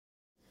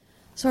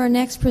So our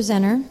next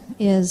presenter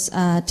is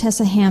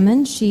Tessa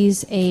Hammond.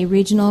 She's a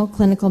regional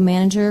clinical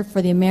manager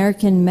for the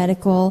American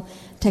Medical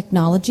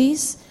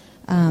Technologies.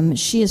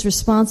 She is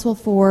responsible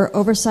for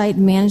oversight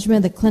and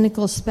management of the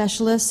clinical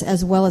specialists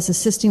as well as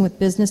assisting with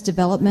business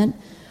development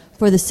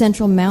for the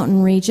Central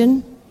Mountain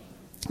region.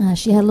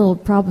 She had a little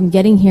problem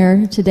getting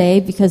here today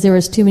because there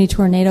was too many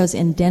tornadoes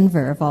in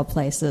Denver, of all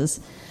places,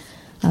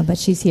 but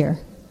she's here.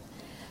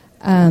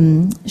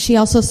 She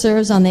also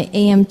serves on the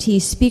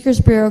AMT Speakers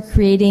Bureau,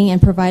 creating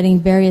and providing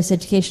various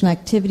educational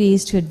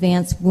activities to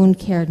advance wound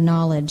care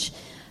knowledge.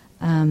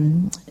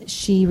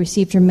 She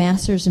received her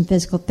master's in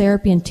physical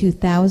therapy in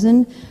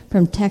 2000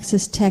 from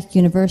Texas Tech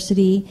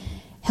University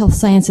Health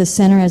Sciences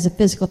Center. As a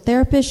physical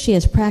therapist, she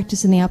has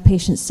practiced in the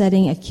outpatient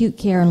setting, acute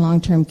care, and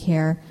long-term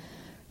care.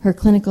 Her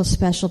clinical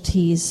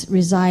specialties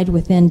reside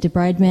within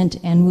debridement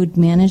and wound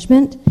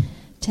management.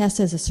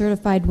 Tessa is a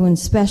certified wound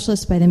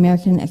specialist by the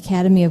American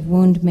Academy of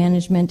Wound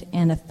Management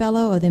and a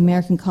fellow of the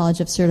American College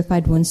of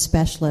Certified Wound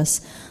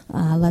Specialists.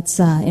 Let's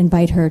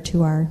invite her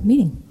to our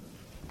meeting.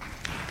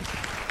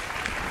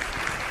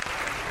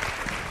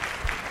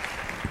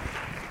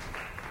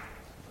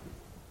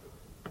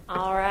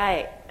 All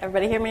right.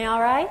 Everybody hear me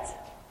all right?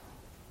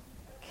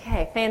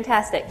 Okay,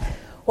 fantastic.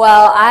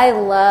 Well, I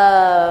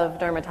love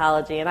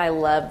dermatology and I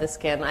love the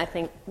skin. I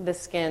think the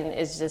skin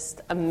is just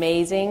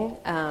amazing.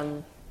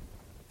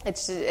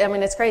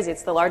 It's crazy.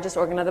 It's the largest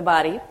organ of the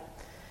body,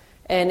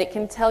 and it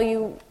can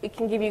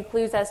give you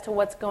clues as to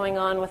what's going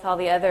on with all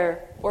the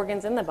other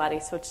organs in the body,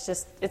 so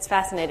it's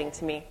fascinating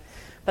to me.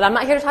 But I'm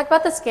not here to talk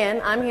about the skin.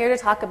 I'm here to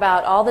talk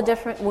about all the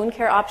different wound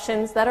care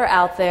options that are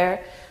out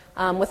there,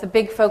 with a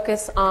big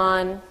focus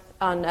on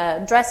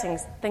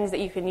dressings, things that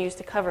you can use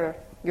to cover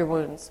your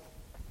wounds.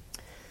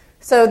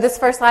 So this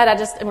first slide, I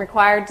just am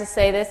required to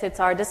say this.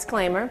 It's our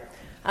disclaimer.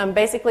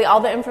 Basically, all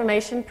the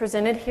information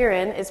presented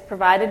herein is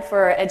provided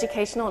for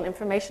educational and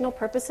informational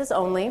purposes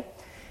only.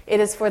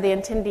 It is for the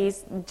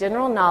attendees'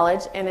 general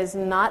knowledge and is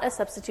not a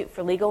substitute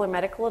for legal or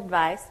medical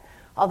advice.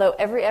 Although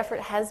every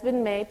effort has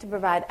been made to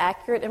provide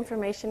accurate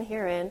information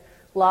herein,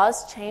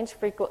 laws change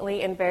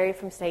frequently and vary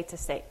from state to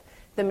state.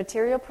 The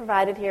material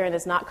provided herein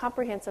is not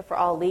comprehensive for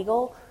all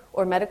legal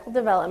or medical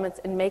developments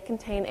and may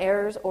contain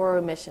errors or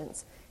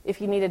omissions. If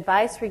you need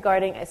advice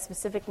regarding a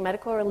specific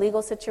medical or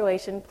legal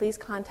situation, please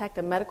contact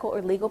a medical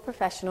or legal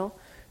professional.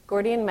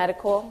 Gordian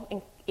Medical,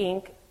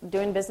 Inc.,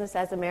 doing business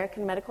as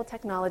American Medical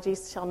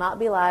Technologies, shall not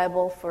be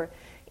liable for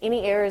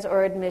any errors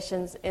or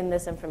omissions in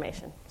this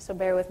information. So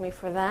bear with me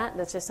for that.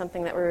 That's just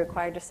something that we're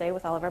required to say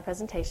with all of our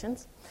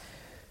presentations.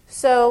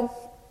 So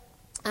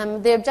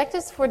the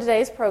objectives for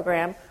today's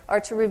program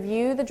are to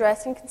review the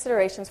dressing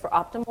considerations for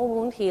optimal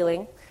wound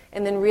healing,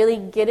 and then really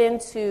get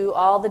into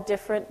all the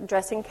different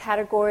dressing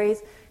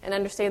categories and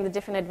understand the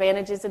different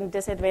advantages and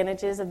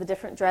disadvantages of the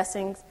different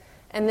dressings,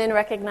 and then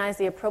recognize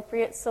the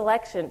appropriate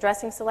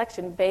dressing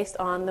selection based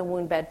on the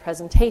wound bed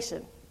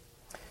presentation.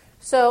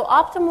 So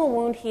optimal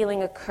wound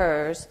healing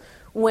occurs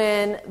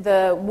when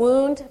the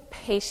wound,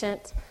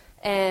 patient,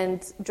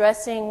 and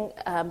dressing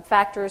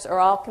factors are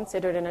all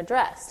considered and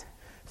addressed.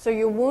 So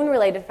your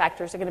wound-related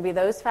factors are going to be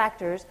those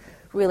factors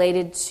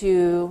related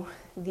to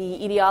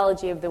the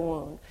etiology of the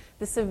wound,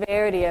 the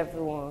severity of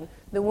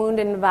the wound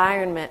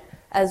environment,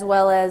 as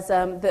well as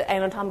the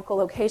anatomical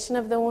location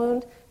of the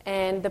wound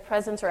and the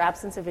presence or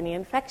absence of any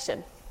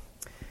infection.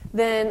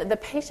 Then the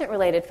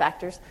patient-related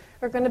factors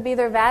are going to be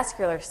their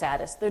vascular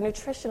status, their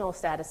nutritional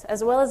status,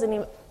 as well as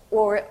any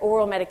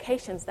oral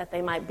medications that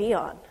they might be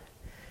on.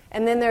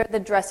 And then there are the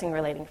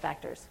dressing-relating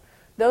factors.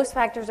 Those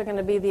factors are going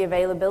to be the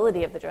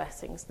availability of the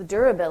dressings, the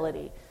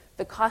durability,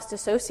 the cost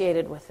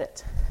associated with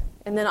it,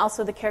 and then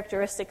also the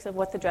characteristics of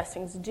what the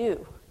dressings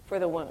do for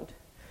the wound.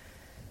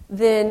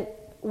 Then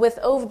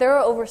there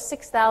are over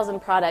 6,000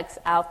 products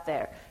out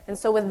there. And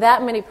so with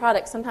that many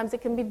products, sometimes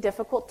it can be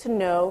difficult to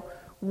know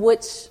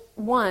which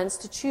ones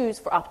to choose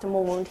for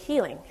optimal wound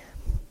healing.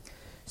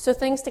 So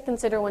things to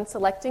consider when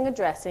selecting a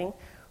dressing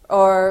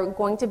are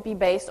going to be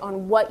based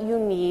on what you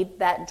need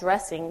that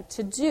dressing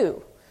to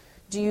do.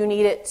 Do you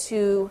need it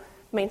to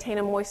maintain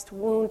a moist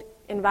wound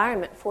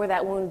environment for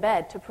that wound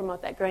bed to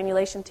promote that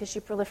granulation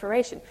tissue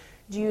proliferation?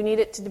 Do you need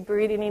it to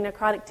debride any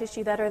necrotic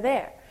tissue that are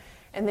there?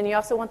 And then you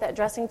also want that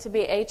dressing to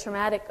be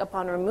atraumatic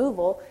upon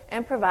removal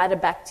and provide a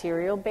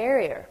bacterial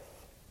barrier.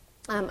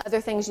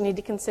 Other things you need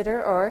to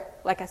consider are,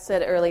 like I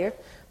said earlier,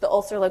 the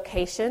ulcer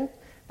location,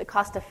 the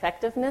cost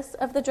effectiveness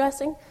of the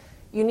dressing.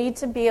 You need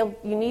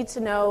to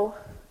know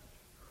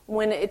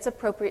when it's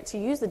appropriate to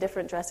use the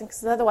different dressings,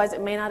 because otherwise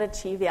it may not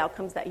achieve the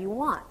outcomes that you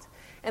want.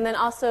 And then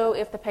also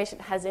if the patient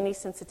has any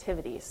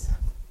sensitivities.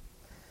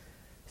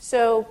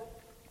 So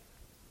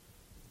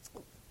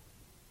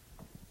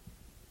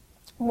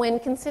when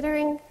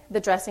considering the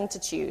dressing to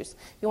choose,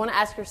 you want to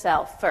ask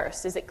yourself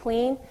first, is it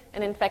clean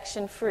and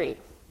infection-free?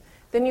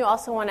 Then you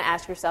also want to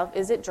ask yourself,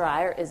 is it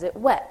dry or is it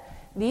wet?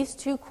 These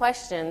two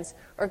questions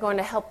are going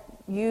to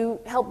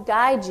help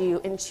guide you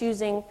in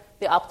choosing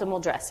the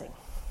optimal dressing.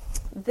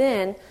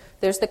 Then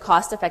there's the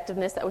cost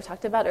effectiveness that we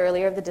talked about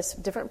earlier of the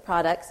different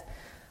products.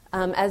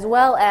 as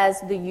well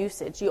as the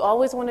usage. You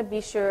always want to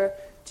be sure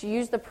to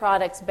use the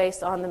products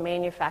based on the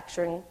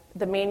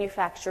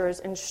manufacturer's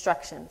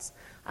instructions.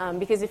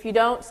 Because if you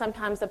don't,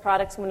 sometimes the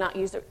products, when not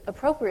used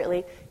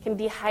appropriately, can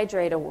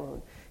dehydrate a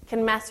wound,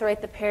 can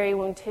macerate the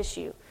peri-wound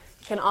tissue,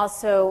 can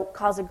also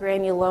cause a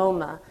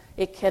granuloma.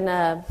 It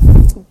can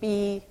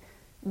be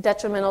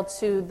detrimental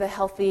to the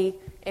healthy,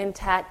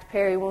 intact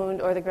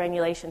peri-wound or the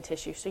granulation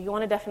tissue. So you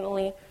want to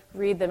definitely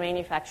read the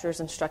manufacturer's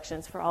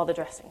instructions for all the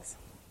dressings.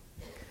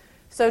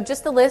 So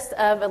just a list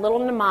of a little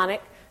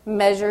mnemonic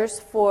measures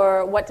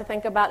for what to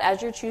think about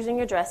as you're choosing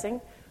your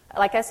dressing.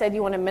 Like I said,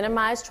 you want to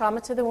minimize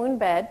trauma to the wound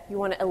bed. You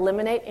want to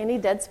eliminate any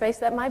dead space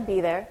that might be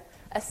there.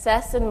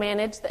 Assess and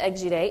manage the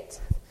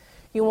exudate.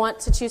 You want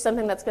to choose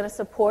something that's going to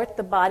support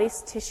the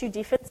body's tissue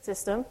defense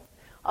system.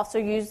 Also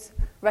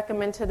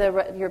recommend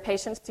to your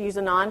patients to use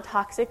a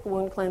non-toxic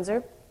wound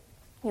cleanser.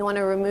 You want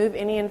to remove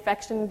any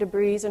infection,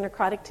 debris, or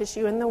necrotic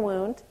tissue in the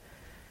wound.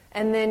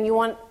 And then you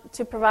want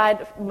to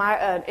provide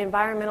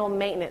environmental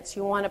maintenance.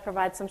 You want to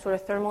provide some sort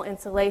of thermal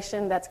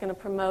insulation that's going to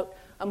promote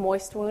a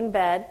moist wound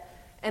bed.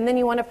 And then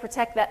you want to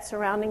protect that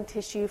surrounding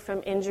tissue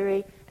from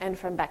injury and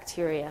from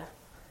bacteria.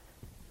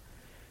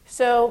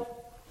 So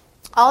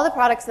most all the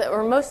products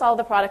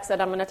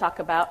that I'm going to talk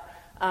about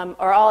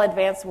are all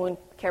advanced wound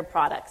care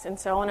products. And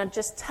so I want to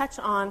just touch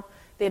on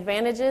the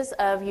advantages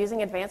of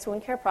using advanced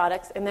wound care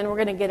products, and then we're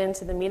going to get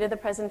into the meat of the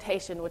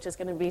presentation, which is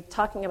going to be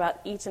talking about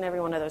each and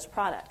every one of those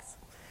products.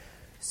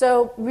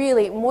 So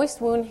really, moist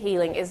wound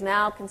healing is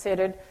now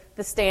considered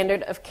the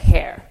standard of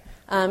care.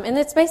 And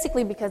it's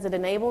basically because it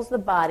enables the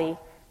body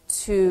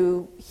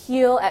to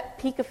heal at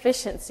peak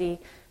efficiency,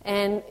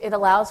 and it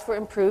allows for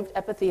improved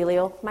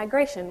epithelial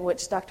migration,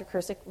 which Dr.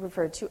 Kursick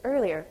referred to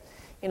earlier.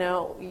 You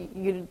know,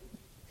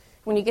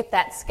 when you get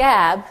that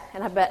scab,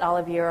 and I bet all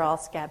of you are all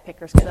scab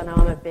pickers because I know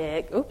I'm a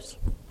big,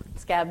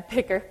 scab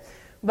picker,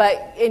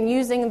 but in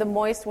using the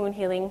moist wound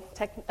healing,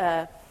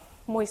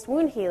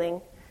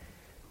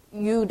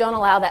 you don't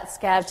allow that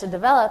scab to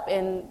develop,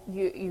 and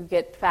you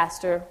get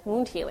faster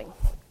wound healing.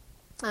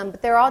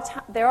 But there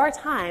are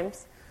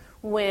times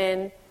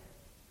when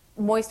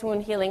moist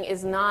wound healing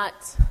is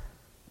not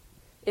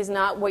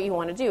what you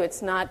want to do.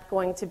 It's not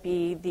going to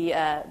be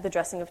the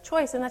dressing of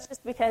choice, and that's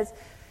just because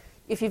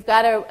if you've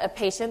got a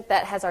patient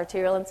that has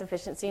arterial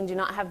insufficiency and do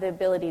not have the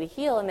ability to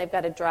heal, and they've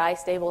got a dry,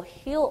 stable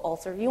heel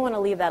ulcer, you want to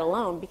leave that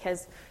alone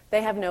because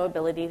they have no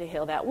ability to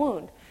heal that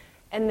wound.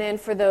 And then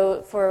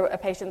for a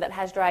patient that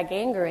has dry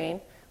gangrene,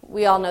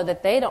 we all know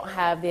that they don't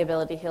have the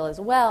ability to heal as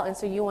well, and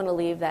so you want to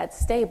leave that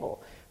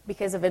stable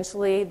because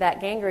eventually that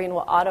gangrene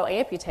will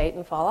auto-amputate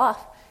and fall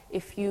off.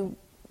 If you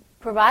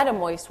provide a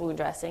moist wound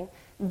dressing,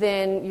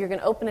 then you're going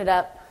to open it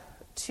up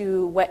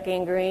to wet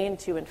gangrene,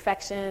 to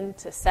infection,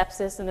 to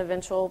sepsis, and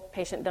eventual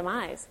patient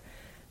demise.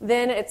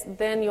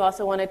 Then you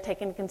also want to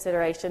take into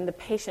consideration the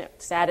patient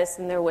status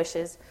and their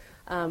wishes.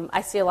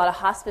 I see a lot of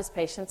hospice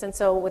patients, and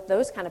so with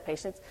those kind of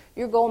patients,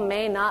 your goal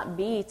may not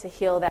be to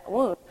heal that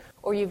wound,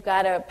 or you've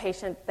got a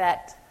patient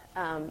that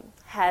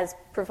has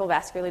peripheral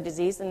vascular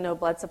disease and no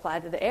blood supply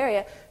to the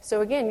area.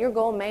 So again, your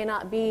goal may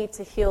not be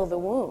to heal the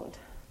wound.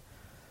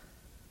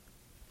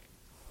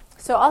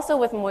 So also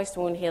with moist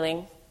wound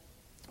healing,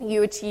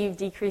 you achieve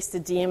decreased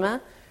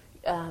edema.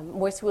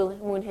 Moist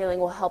wound healing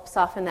will help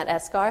soften that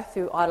eschar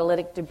through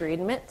autolytic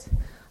debridement.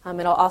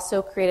 It'll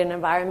also create an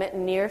environment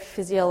near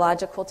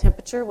physiological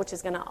temperature, which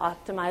is going to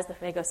optimize the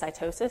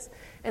phagocytosis,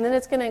 and then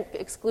it's going to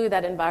exclude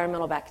that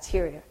environmental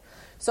bacteria.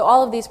 So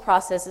all of these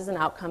processes and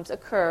outcomes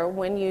occur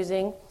when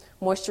using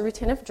moisture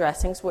retentive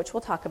dressings, which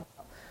we'll talk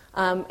about.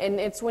 And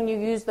it's when you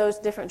use those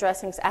different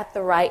dressings at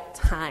the right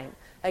time.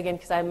 Again,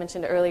 because I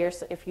mentioned earlier,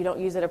 so if you don't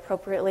use it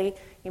appropriately,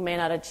 you may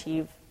not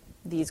achieve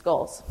these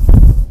goals.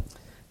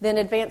 Then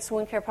advanced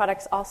wound care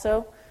products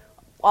also,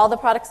 all the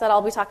products that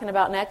I'll be talking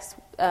about next,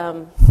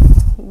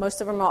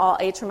 most of them are all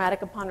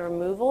atraumatic upon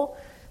removal.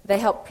 They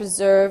help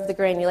preserve the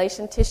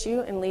granulation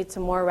tissue and lead to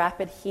more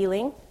rapid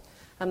healing.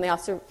 They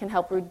also can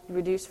help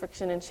reduce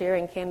friction and shear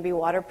and can be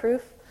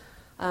waterproof.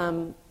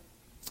 And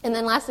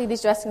then lastly,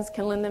 these dressings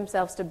can lend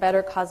themselves to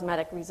better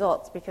cosmetic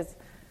results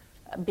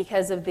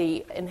because of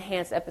the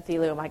enhanced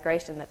epithelial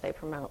migration that they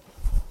promote.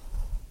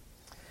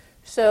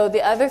 So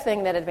the other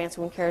thing that advanced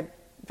wound care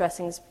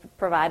dressings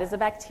provide is a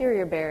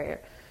bacteria barrier.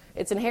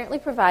 It's inherently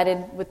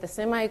provided with the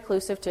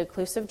semi-occlusive to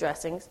occlusive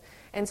dressings,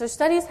 and so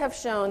studies have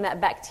shown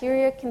that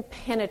bacteria can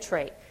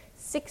penetrate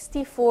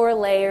 64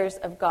 layers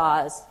of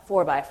gauze,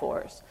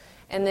 4x4s.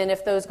 And then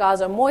if those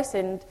gauze are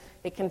moistened,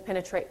 it can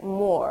penetrate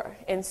more.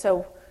 And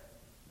so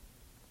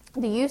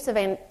the use of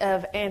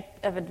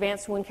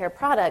advanced wound care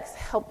products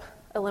help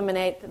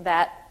eliminate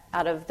that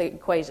out of the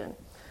equation.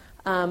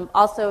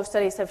 Also,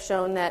 studies have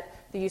shown that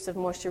the use of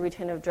moisture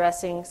retentive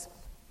dressings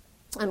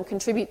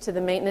contribute to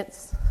the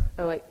maintenance.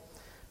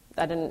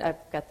 I've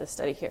got this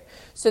study here.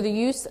 So the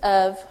use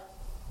of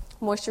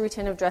moisture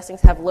retentive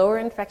dressings have lower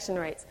infection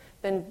rates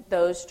than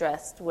those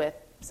dressed with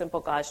simple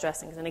gauze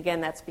dressings. And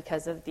again, that's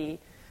because of the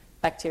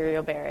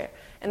bacterial barrier.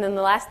 And then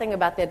the last thing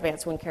about the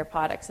advanced wound care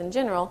products in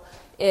general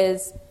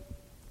is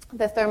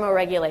the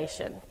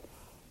thermoregulation.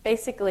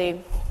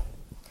 basically,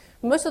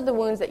 most of the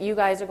wounds that you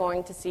guys are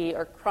going to see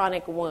are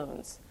chronic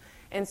wounds.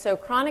 And so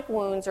chronic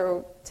wounds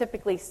are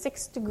typically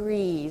 6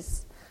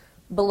 degrees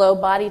below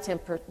body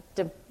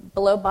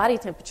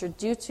temperature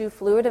due to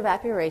fluid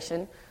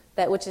evaporation,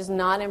 which is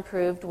not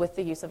improved with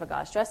the use of a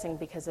gauze dressing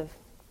because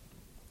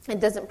it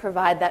doesn't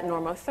provide that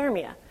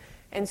normothermia.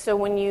 And so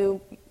when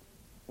you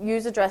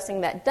use a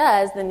dressing that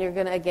does, then you're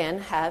going to, again,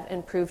 have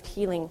improved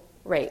healing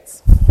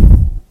rates.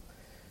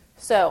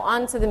 So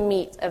on to the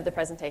meat of the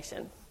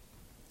presentation.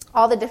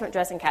 All the different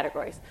dressing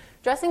categories.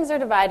 Dressings are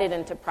divided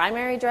into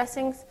primary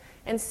dressings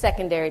and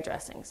secondary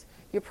dressings.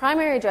 Your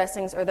primary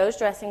dressings are those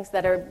dressings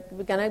that are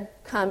going to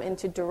come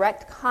into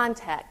direct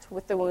contact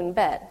with the wound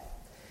bed.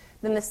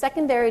 Then the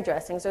secondary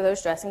dressings are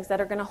those dressings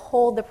that are going to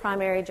hold the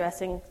primary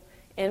dressing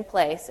in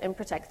place and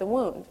protect the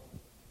wound.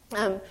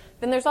 Then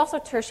there's also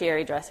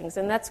tertiary dressings,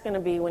 and that's going to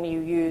be when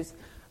you use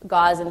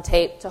gauze and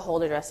tape to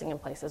hold a dressing in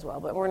place as well,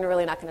 but we're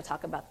really not going to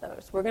talk about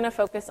those. We're going to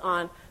focus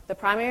on the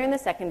primary and the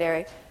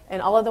secondary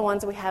and all of the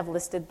ones we have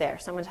listed there.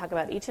 So I'm going to talk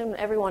about each and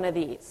every one of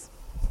these.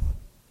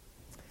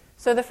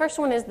 So the first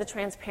one is the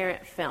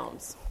transparent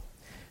films.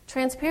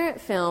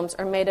 Transparent films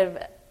are made of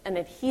an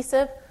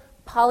adhesive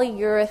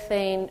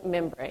polyurethane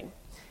membrane,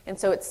 and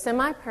so it's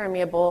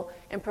semi-permeable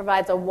and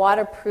provides a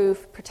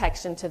waterproof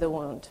protection to the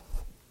wound.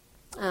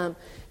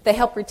 They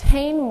help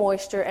retain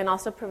moisture and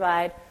also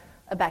provide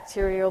a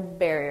bacterial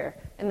barrier.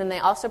 And then they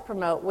also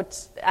promote, which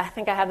I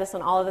think I have this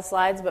on all of the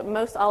slides, but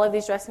all of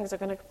these dressings are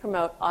going to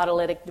promote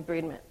autolytic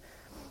debridement.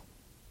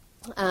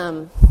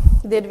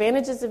 The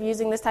advantages of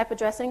using this type of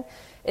dressing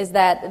is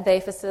that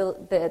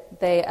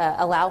they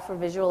allow for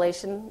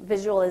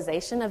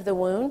visualization of the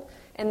wound,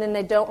 and then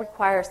they don't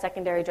require a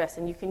secondary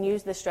dressing. You can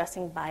use this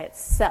dressing by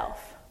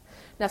itself.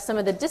 Now, some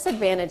of the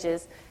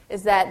disadvantages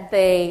is that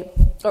they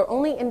are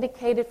only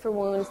indicated for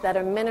wounds that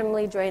are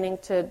minimally draining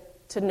to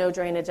no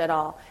drainage at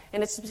all.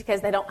 And it's just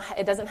because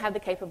it doesn't have the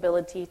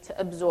capability to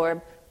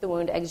absorb the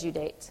wound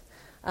exudate.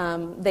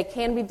 They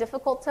can be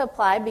difficult to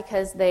apply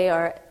because they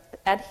are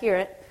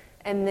adherent.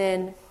 And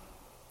then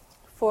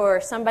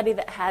for somebody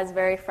that has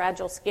very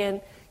fragile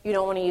skin, you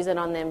don't want to use it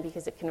on them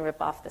because it can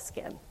rip off the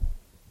skin.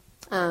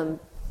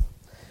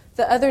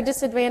 The other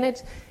disadvantage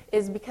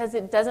is because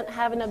it doesn't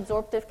have an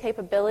absorptive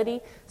capability.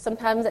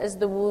 Sometimes as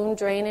the wound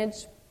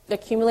drainage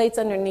accumulates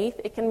underneath,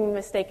 it can be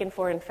mistaken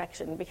for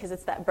infection because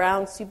it's that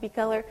brown soupy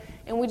color,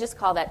 and we just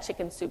call that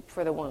chicken soup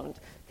for the wound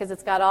because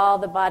it's got all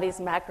the body's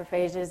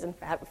macrophages and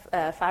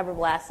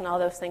fibroblasts and all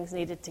those things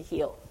needed to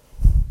heal.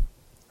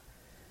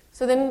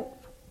 So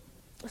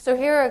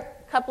here are a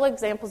couple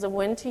examples of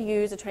when to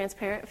use a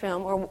transparent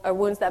film or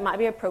wounds that might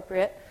be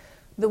appropriate.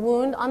 The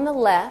wound on the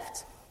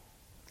left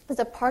is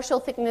a partial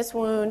thickness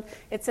wound.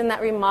 It's in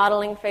that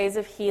remodeling phase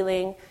of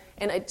healing,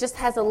 and it just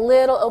has a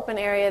little open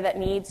area that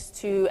needs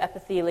to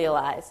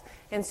epithelialize.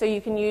 And so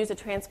you can use a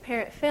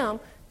transparent film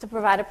to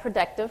provide a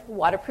protective,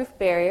 waterproof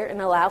barrier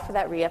and allow for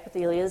that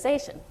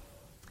reepithelialization.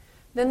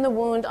 Then the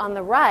wound on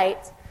the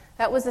right,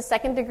 that was a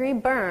second-degree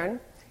burn.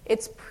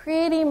 It's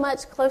pretty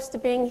much close to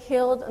being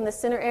healed. In the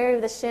center area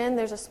of the shin,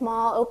 there's a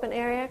small open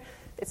area.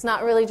 It's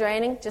not really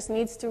draining, just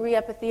needs to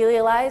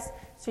reepithelialize.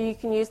 So you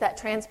can use that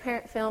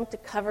transparent film to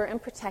cover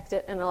and protect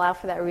it and allow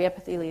for that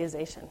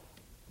reepithelialization.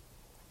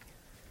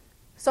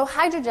 So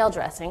hydrogel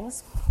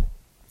dressings.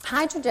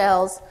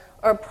 Hydrogels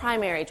are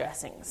primary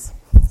dressings.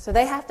 So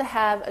they have to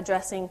have a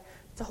dressing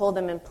to hold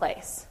them in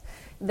place.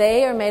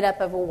 They are made up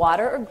of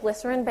water or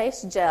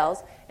glycerin-based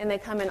gels, and they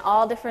come in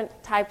all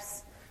different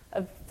types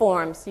of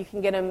forms. You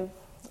can get them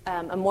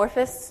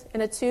amorphous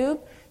in a tube.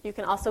 You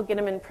can also get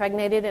them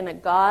impregnated in a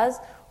gauze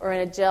or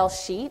in a gel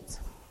sheet.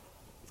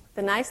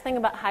 The nice thing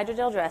about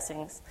hydrogel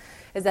dressings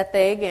is that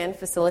they, again,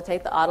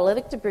 facilitate the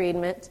autolytic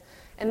debridement,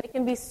 and they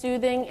can be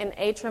soothing and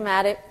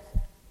atraumatic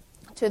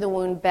to the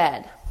wound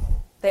bed.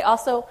 They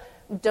also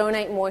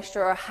donate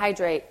moisture or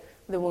hydrate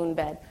the wound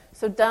bed.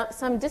 So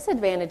some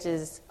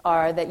disadvantages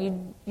are that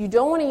you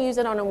don't want to use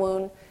it on a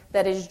wound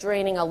that is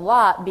draining a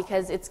lot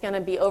because it's going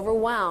to be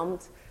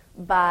overwhelmed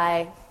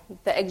by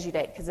the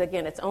exudate because,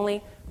 again, it's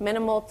only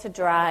minimal to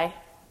dry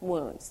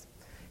wounds.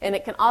 And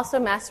it can also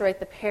macerate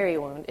the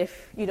peri-wound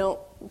if you don't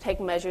take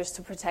measures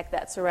to protect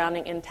that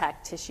surrounding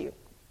intact tissue.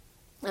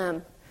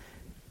 And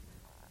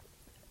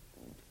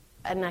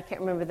I can't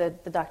remember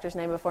the doctor's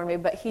name before me,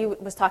 but he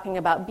was talking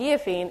about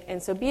biafine,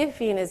 and so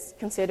biafine is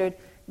considered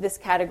this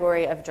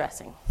category of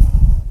dressing.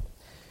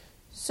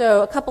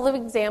 So a couple of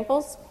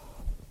examples.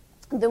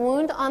 The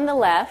wound on the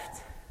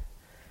left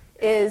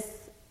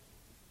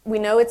we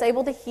know it's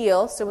able to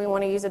heal, so we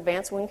want to use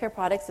advanced wound care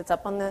products. It's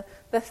up on the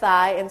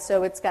thigh, and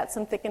so it's got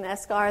some thickened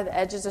eschar. The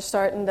edges are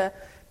starting to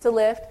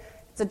lift.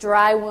 It's a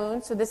dry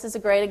wound, so this is a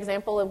great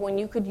example of when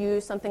you could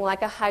use something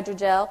like a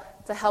hydrogel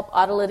to help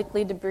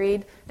autolytically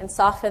debride and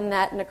soften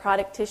that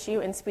necrotic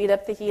tissue and speed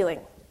up the healing.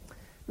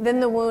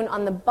 Then the wound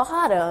on the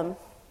bottom,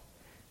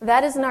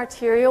 that is an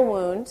arterial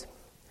wound.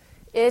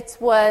 It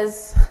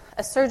was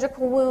a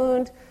surgical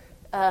wound.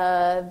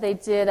 They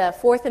did a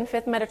 4th and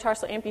 5th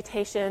metatarsal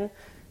amputation.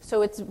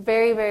 So it's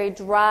very, very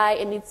dry.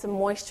 It needs some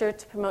moisture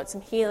to promote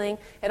some healing.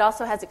 It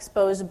also has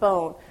exposed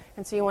bone.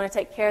 And so you want to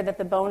take care that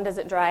the bone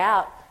doesn't dry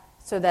out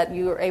so that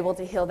you are able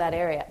to heal that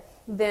area.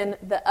 Then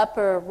the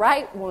upper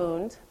right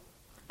wound,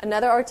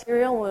 another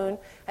arterial wound,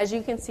 as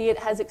you can see, it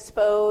has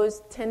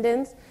exposed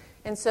tendons.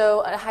 And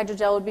so a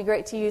hydrogel would be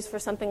great to use for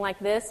something like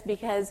this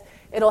because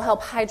it'll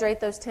help hydrate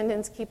those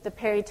tendons, keep the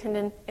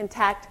peritendon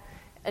intact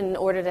in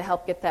order to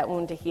help get that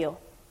wound to heal.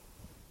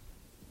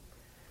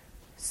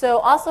 So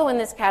also in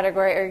this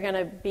category are going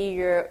to be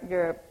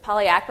your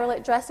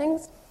polyacrylate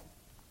dressings.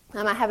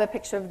 I have a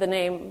picture of the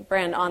name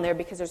brand on there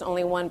because there's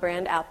only one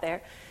brand out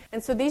there.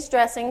 And so these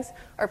dressings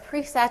are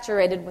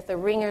pre-saturated with a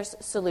Ringer's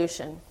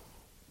solution.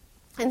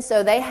 And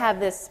so they have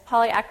this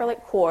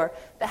polyacrylate core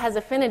that has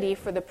affinity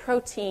for the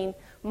protein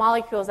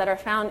molecules that are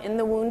found in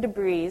the wound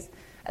debris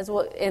as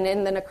well, and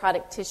in the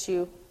necrotic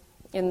tissue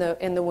in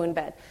the wound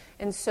bed.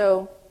 And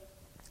so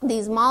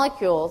these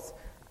molecules,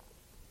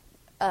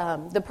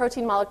 the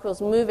protein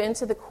molecules move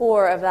into the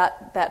core of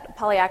that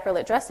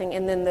polyacrylate dressing,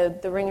 and then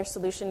the Ringer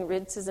solution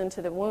rinses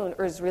into the wound,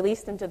 or is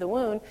released into the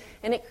wound,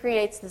 and it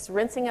creates this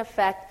rinsing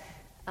effect.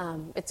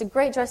 It's a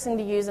great dressing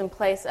to use in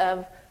place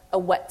of a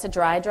wet to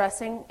dry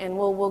dressing, and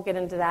we'll get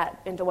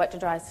into wet to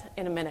dries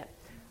in a minute.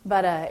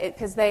 But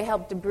because they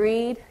help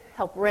debride,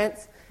 help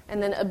rinse,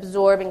 and then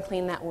absorb and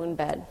clean that wound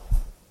bed.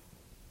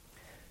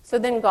 So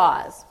then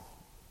gauze.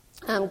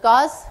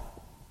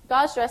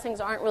 Gauze dressings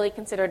aren't really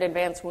considered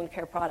advanced wound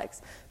care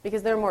products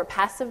because they're more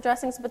passive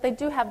dressings, but they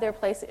do have their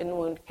place in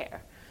wound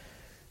care.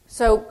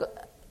 So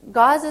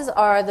gauzes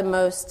are the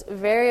most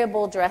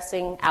variable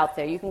dressing out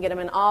there. You can get them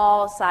in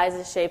all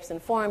sizes, shapes,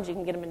 and forms. You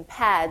can get them in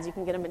pads. You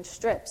can get them in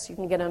strips. You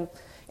can get them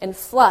in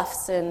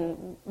fluffs,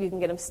 and you can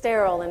get them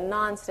sterile and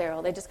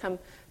non-sterile. They just come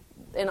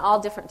in all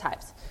different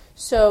types.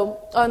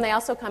 And they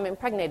also come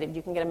impregnated.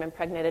 You can get them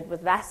impregnated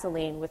with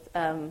Vaseline, with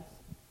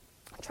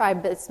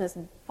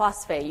tribismuth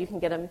phosphate. You can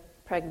get them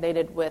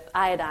impregnated with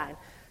iodine.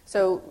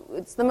 So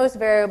it's the most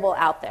variable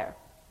out there.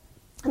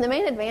 And the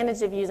main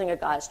advantage of using a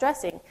gauze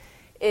dressing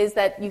is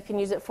that you can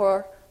use it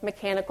for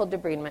mechanical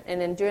debridement.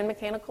 And in doing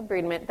mechanical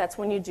debridement, that's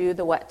when you do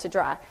the wet to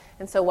dry.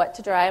 And so wet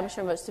to dry, I'm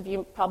sure most of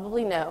you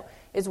probably know,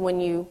 is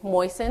when you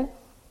moisten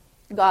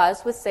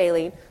gauze with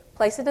saline,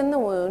 place it in the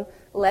wound,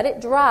 let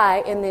it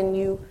dry, and then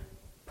you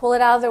pull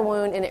it out of the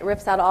wound, and it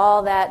rips out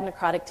all that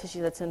necrotic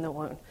tissue that's in the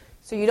wound.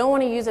 So you don't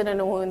want to use it in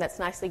a wound that's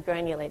nicely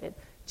granulated,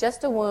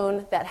 just a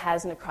wound that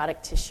has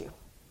necrotic tissue.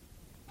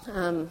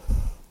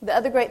 The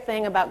other great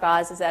thing about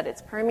gauze is that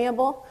it's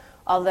permeable,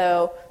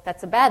 although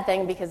that's a bad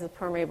thing because it's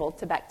permeable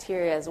to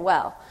bacteria as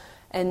well.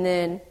 And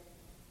then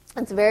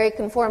it's very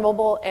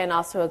conformable and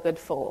also a good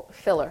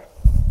filler.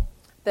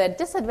 The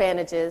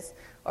disadvantages,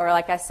 or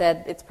like I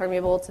said, it's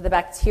permeable to the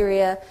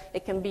bacteria.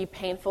 It can be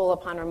painful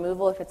upon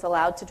removal if it's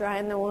allowed to dry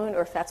in the wound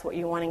or if that's what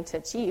you're wanting to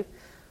achieve.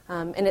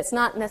 And it's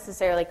not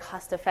necessarily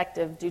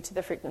cost-effective due to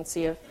the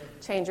frequency of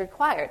change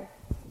required.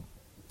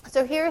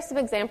 So here are some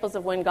examples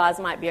of when gauze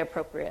might be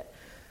appropriate.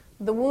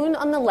 The wound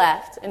on the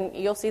left, and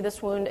you'll see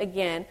this wound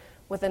again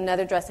with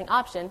another dressing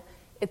option,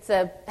 it's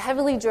a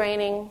heavily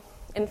draining,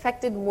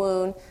 infected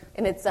wound,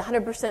 and it's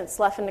 100%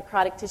 slough and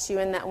necrotic tissue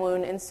in that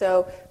wound, and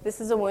so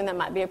this is a wound that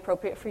might be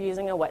appropriate for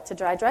using a wet to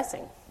dry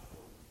dressing.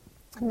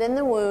 And then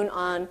the wound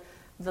on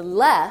the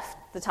left,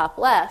 the top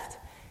left,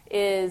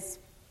 is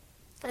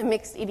a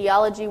mixed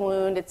etiology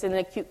wound. It's in an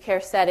acute care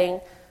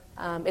setting.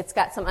 It's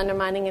got some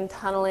undermining and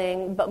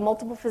tunneling, but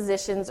multiple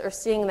physicians are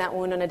seeing that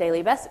wound on a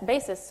daily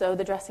basis, so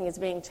the dressing is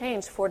being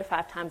changed 4 to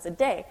 5 times a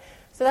day.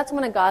 So that's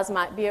when a gauze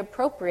might be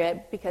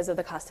appropriate because of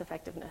the cost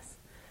effectiveness.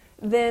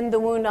 Then the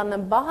wound on the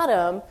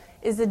bottom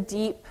is a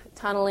deep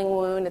tunneling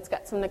wound. It's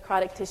got some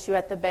necrotic tissue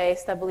at the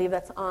base. I believe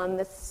that's on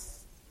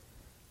this,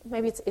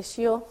 maybe it's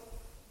ischial,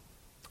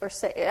 or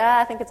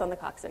I think it's on the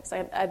coccyx.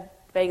 I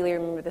vaguely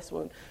remember this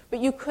wound. But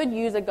you could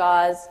use a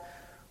gauze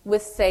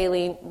with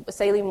saline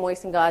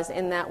moistened gauze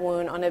in that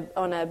wound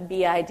on a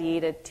BID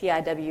to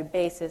TIW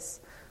basis,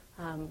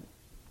 and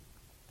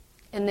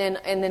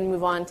then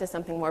move on to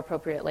something more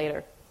appropriate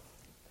later.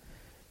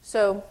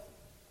 So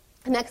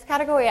the next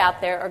category out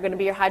there are going to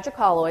be your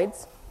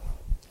hydrocolloids.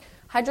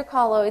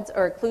 Hydrocolloids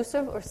are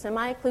occlusive or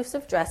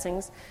semi-occlusive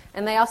dressings,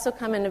 and they also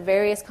come in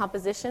various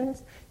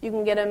compositions. You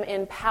can get them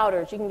in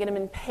powders, you can get them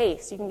in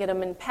paste, you can get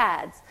them in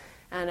pads.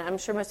 And I'm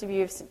sure most of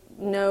you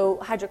know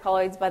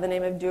hydrocolloids by the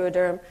name of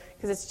Duoderm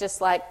because it's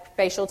just like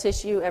facial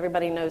tissue.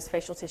 Everybody knows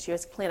facial tissue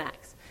as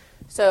Kleenex.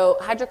 So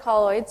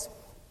hydrocolloids,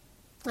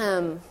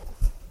 the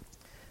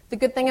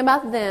good thing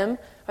about them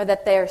are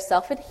that they are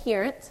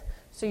self-adherent.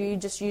 So you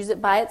just use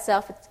it by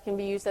itself. It can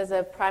be used as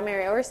a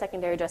primary or a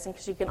secondary dressing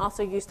because you can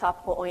also use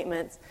topical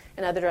ointments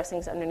and other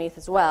dressings underneath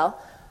as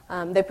well.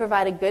 They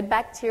provide a good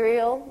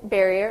bacterial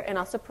barrier and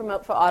also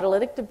promote for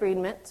autolytic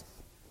debridement.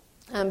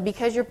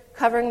 Because you're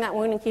covering that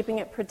wound and keeping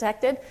it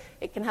protected,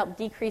 it can help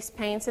decrease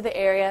pain to the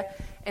area,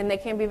 and they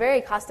can be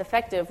very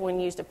cost-effective when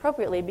used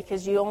appropriately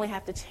because you only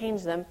have to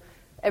change them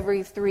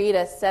every 3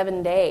 to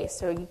 7 days,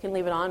 so you can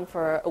leave it on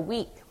for a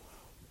week.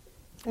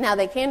 Now,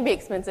 they can be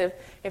expensive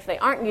if they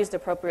aren't used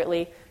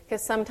appropriately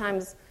because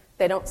sometimes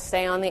they don't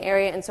stay on the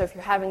area, and so if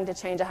you're having to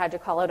change a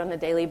hydrocolloid on a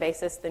daily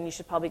basis, then you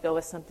should probably go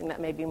with something that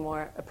may be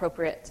more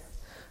appropriate.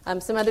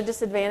 Some other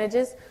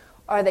disadvantages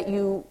are that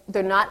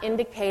they're not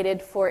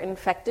indicated for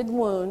infected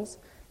wounds,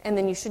 and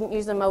then you shouldn't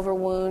use them over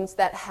wounds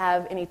that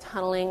have any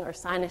tunneling or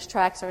sinus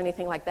tracts or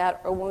anything like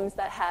that, or wounds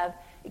that have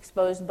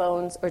exposed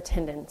bones or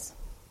tendons.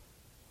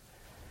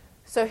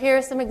 So here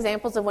are some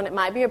examples of when it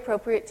might be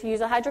appropriate to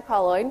use a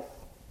hydrocolloid.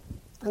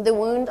 The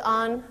wound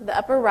on the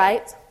upper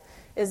right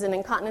is an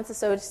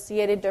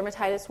incontinence-associated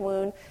dermatitis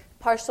wound.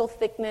 Partial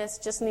thickness,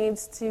 just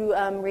needs to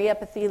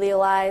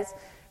reepithelialize,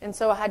 and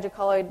so a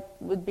hydrocolloid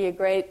would be a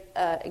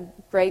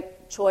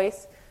great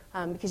choice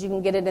because you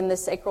can get it in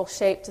this sacral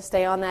shape to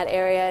stay on that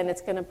area, and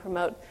it's going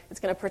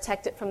to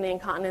protect it from the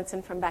incontinence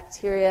and from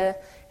bacteria,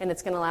 and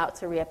it's going to allow it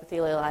to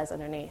reepithelialize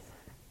underneath.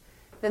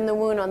 Then the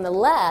wound on the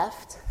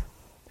left,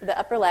 the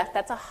upper left,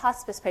 that's a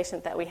hospice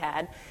patient that we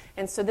had,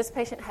 and so this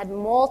patient had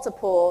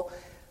multiple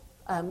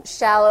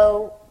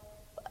shallow,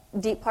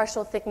 deep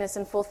partial thickness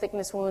and full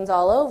thickness wounds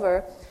all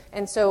over,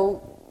 and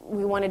so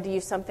we wanted to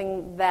use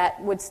something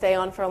that would stay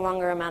on for a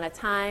longer amount of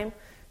time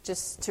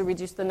just to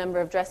reduce the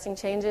number of dressing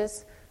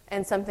changes,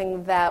 and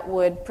something that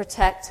would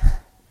protect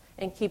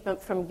and keep them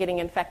from getting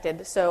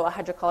infected, so a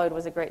hydrocolloid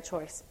was a great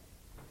choice.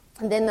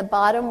 And then the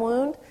bottom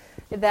wound,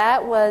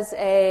 that was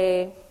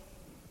a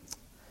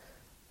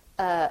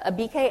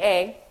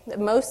BKA,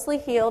 mostly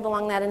healed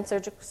along that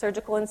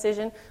surgical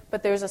incision,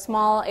 but there's a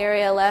small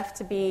area left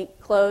to be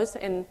closed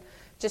and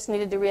just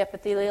needed to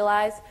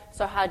reepithelialize,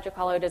 so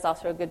hydrocolloid is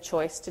also a good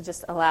choice to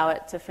just allow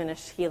it to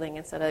finish healing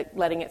instead of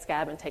letting it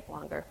scab and take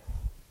longer.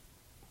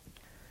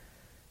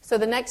 So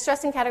the next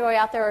dressing category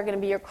out there are going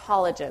to be your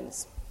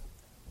collagens.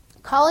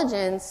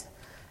 Collagens,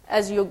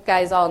 as you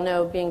guys all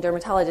know, being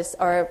dermatologists,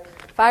 are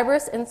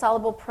fibrous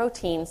insoluble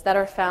proteins that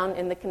are found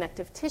in the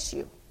connective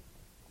tissue.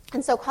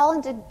 And so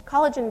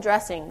collagen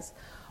dressings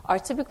are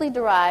typically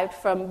derived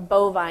from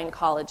bovine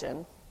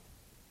collagen.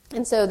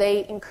 And so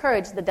they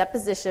encourage the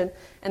deposition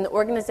and the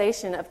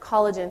organization of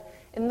collagen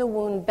in the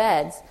wound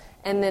beds,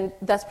 and then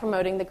thus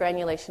promoting the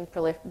granulation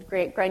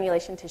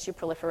tissue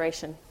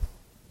proliferation.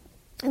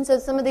 And so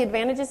some of the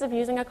advantages of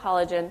using a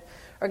collagen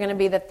are going to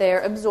be that they're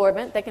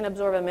absorbent. They can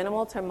absorb a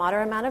minimal to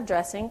moderate amount of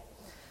dressing,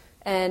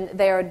 and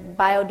they are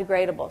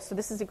biodegradable. So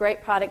this is a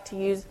great product to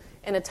use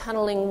in a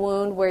tunneling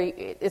wound where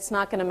it's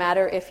not going to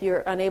matter if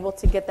you're unable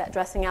to get that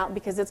dressing out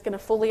because it's going to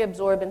fully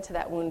absorb into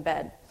that wound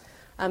bed.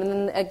 And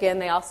then again,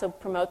 they also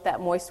promote that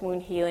moist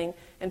wound healing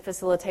and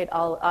facilitate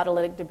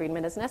autolytic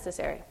debridement as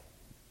necessary.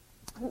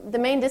 The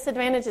main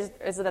disadvantage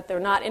is that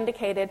they're not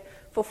indicated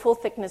for full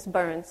thickness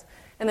burns.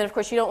 And then, of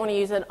course, you don't want to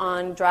use it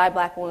on dry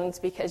black wounds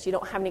because you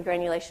don't have any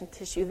granulation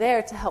tissue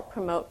there to help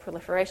promote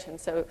proliferation.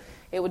 So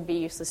it would be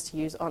useless to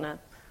use on a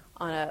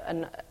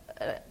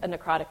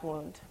necrotic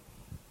wound.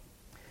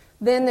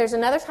 Then there's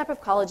another type of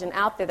collagen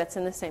out there that's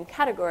in the same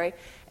category,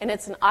 and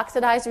it's an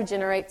oxidized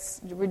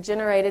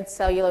regenerated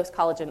cellulose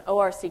collagen,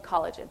 ORC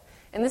collagen.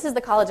 And this is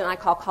the collagen I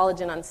call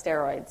collagen on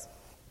steroids.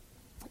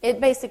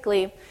 It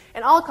basically,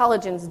 and all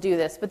collagens do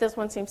this, but this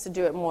one seems to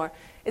do it more,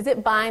 is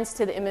it binds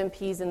to the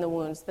MMPs in the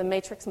wounds, the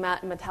matrix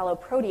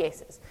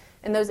metalloproteases.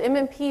 And those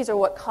MMPs are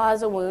what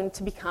cause a wound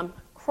to become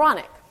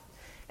chronic.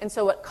 And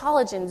so what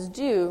collagens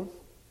do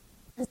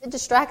is it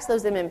distracts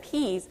those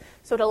MMPs,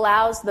 so it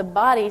allows the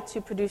body to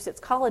produce its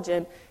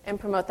collagen and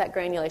promote that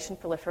granulation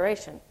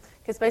proliferation.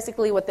 Because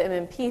basically what the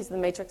MMPs, the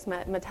matrix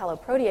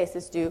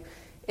metalloproteases, do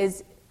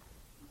is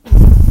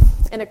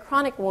in a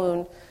chronic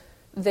wound,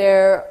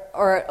 there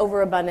are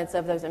overabundance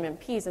of those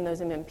MMPs, and those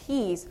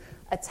MMPs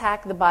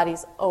attack the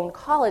body's own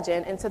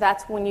collagen, and so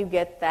that's when you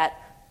get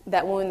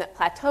that wound that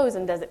plateaus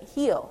and doesn't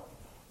heal.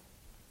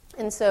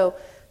 And so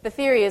the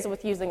theory is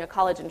with using a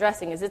collagen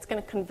dressing is it's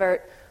going to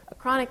convert a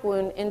chronic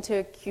wound into an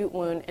acute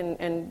wound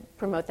and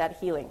promote that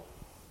healing.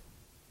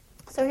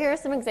 So here are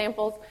some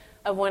examples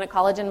of when a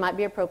collagen might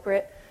be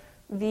appropriate.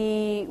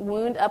 The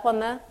wound up on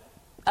the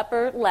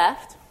upper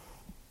left,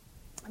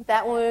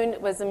 that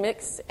wound was a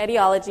mixed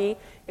etiology.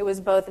 It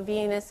was both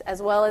venous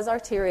as well as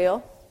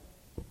arterial.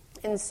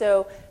 And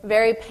so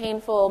very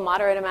painful,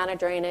 moderate amount of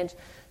drainage.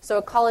 So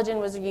a collagen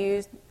was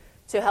used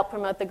to help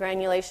promote the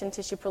granulation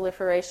tissue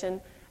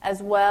proliferation,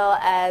 as well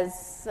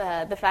as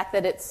the fact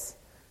that it's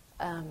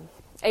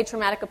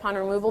atraumatic upon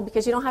removal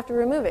because you don't have to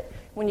remove it.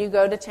 When you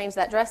go to change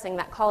that dressing,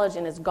 that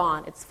collagen is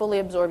gone. It's fully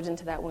absorbed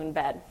into that wound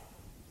bed.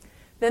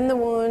 Then the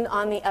wound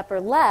on the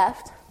upper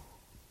left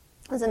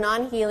is a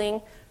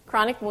non-healing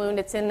chronic wound.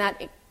 It's in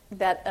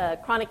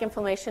that chronic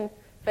inflammation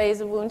phase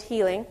of wound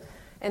healing.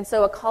 And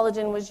so a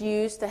collagen was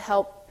used to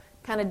help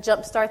kind of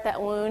jumpstart that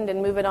wound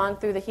and move it on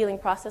through the healing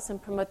process and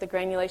promote the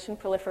granulation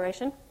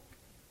proliferation.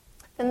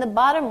 Then the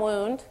bottom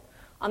wound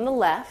on the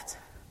left,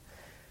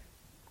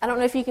 I don't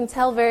know if you can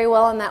tell very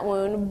well on that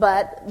wound,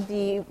 but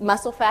the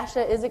muscle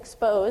fascia is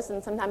exposed,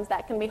 and sometimes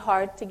that can be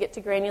hard to get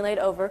to granulate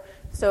over.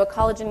 So a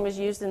collagen was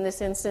used in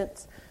this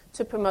instance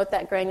to promote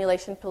that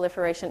granulation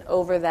proliferation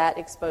over that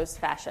exposed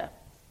fascia,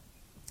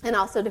 and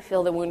also to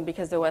fill the wound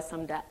because there was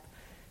some depth.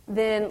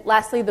 Then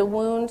lastly, the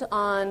wound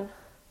on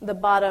the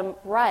bottom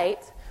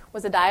right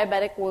was a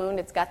diabetic wound.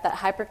 It's got that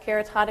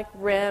hyperkeratotic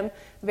rim,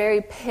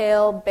 very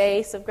pale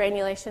base of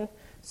granulation.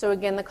 So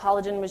again, the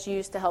collagen was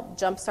used to help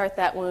jumpstart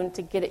that wound,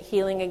 to get it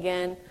healing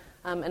again,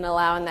 and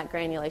allowing that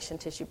granulation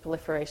tissue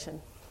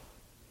proliferation.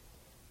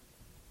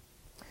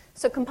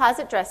 So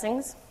composite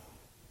dressings.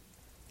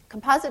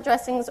 Composite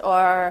dressings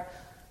are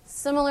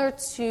similar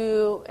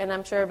to, and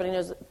I'm sure everybody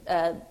knows,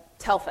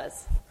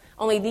 Telfas.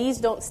 Only these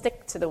don't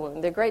stick to the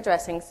wound. They're great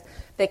dressings.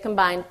 They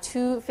combine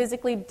two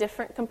physically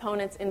different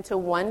components into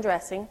one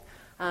dressing.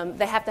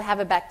 They have to have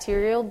a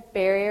bacterial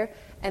barrier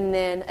and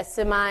then a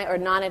semi or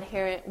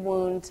non-adherent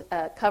wound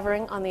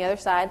covering on the other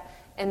side.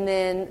 And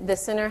then the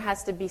center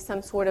has to be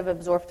some sort of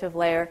absorptive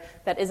layer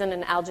that isn't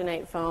an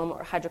alginate foam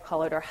or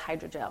hydrocolloid or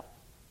hydrogel.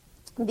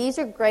 These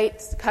are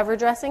great cover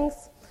dressings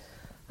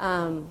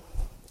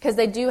because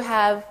they do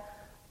have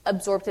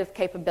absorptive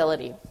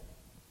capability.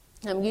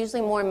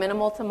 Usually more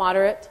minimal to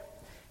moderate.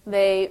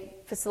 They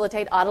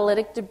facilitate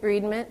autolytic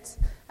debridement,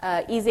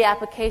 easy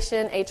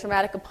application,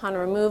 atraumatic upon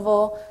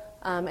removal,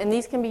 and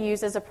these can be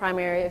used as a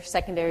primary or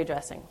secondary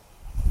dressing.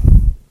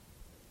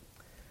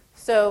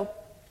 So,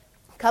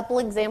 a couple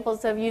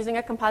examples of using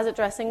a composite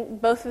dressing.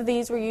 Both of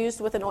these were used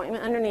with an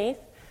ointment underneath.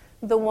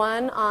 The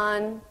one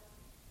on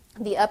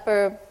the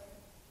upper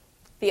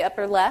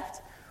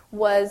left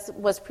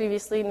was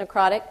previously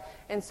necrotic,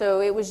 and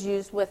so it was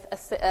used with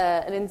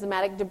an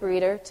enzymatic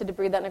debrider to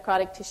debride that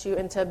necrotic tissue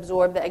and to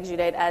absorb the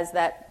exudate as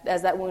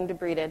that wound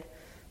debrided.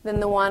 Then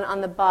the one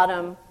on the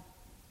bottom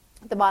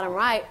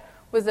right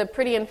was a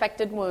pretty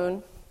infected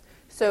wound,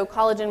 so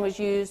collagen was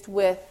used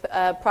with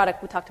a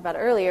product we talked about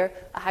earlier,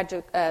 a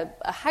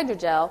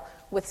hydrogel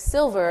with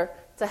silver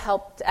to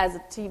help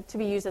to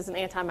be used as an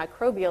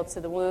antimicrobial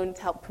to the wound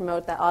to help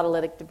promote that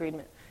autolytic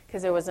debridement,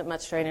 because there wasn't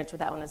much drainage with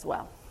that one as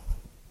well.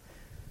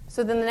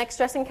 So then the next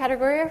dressing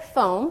category are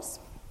foams.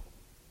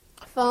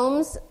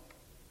 Foams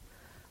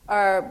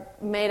are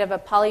made of a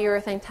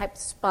polyurethane type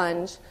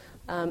sponge.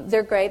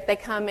 They're great. They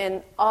come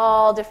in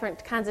all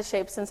different kinds of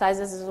shapes and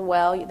sizes as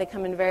well. They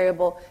come in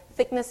variable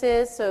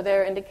thicknesses, so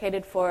they're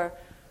indicated for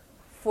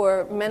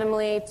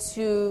minimally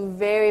to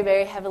very,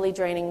 very heavily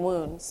draining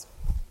wounds.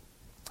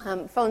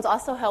 Foams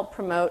also help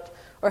promote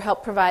or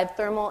help provide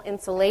thermal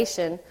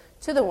insulation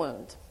to the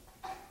wound.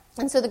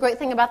 And so the great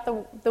thing about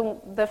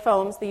the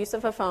foams, the use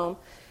of a foam,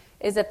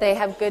 is that they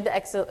have good to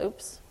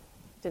excellent,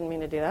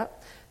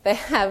 They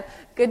have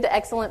good to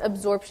excellent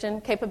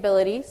absorption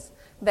capabilities.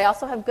 They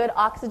also have good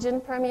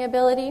oxygen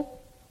permeability,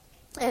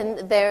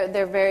 and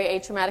they're very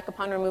atraumatic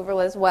upon removal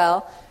as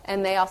well,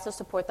 and they also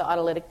support the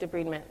autolytic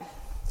debridement.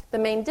 The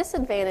main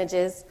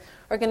disadvantages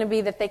are going to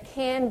be that they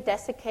can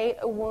desiccate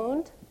a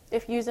wound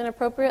if used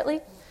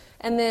inappropriately,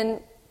 and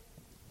then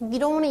you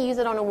don't want to use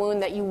it on a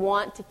wound that you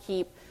want to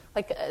keep,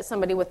 like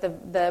somebody with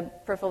the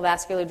peripheral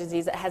vascular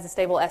disease that has a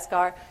stable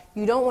eschar.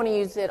 You don't want to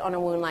use it on a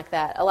wound like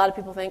that. A lot of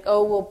people think,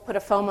 we'll put a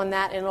foam on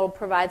that and it'll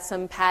provide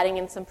some padding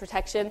and some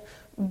protection,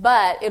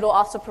 but it'll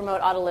also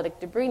promote autolytic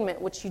debridement,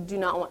 which you do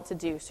not want to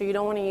do. So you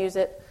don't want to use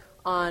it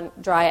on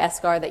dry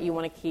eschar that you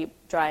want to keep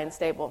dry and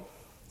stable.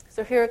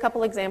 So here are a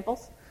couple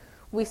examples.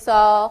 We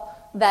saw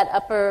that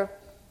upper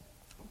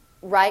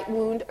right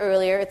wound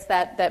earlier. It's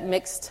that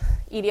mixed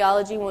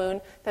etiology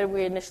wound that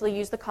we initially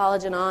used the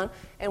collagen on,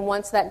 and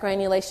once that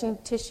granulation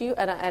tissue,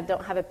 and I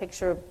don't have a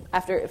picture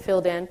after it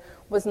filled in,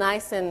 was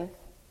nice and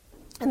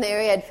the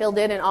area had filled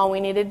in and all we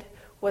needed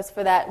was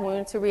for that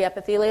wound to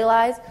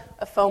re-epithelialize,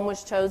 a foam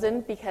was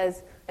chosen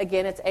because,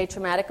 again, it's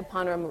atraumatic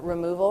upon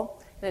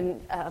removal,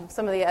 and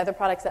some of the other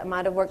products that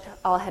might have worked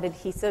all had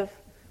adhesive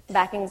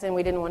backings, and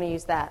we didn't want to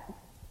use that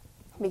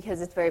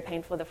because it's very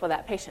painful for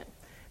that patient.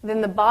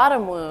 Then the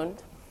bottom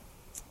wound,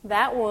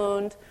 that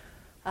wound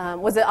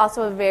was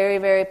also a very,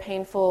 very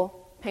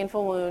painful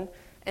wound,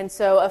 and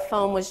so a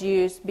foam was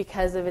used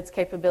because of its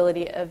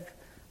capability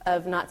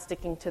of not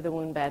sticking to the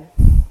wound bed.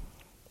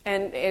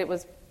 And it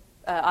was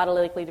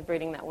autolytically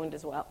debriding that wound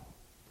as well.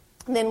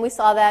 And then we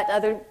saw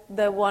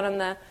the one on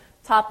the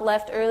top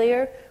left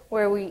earlier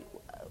where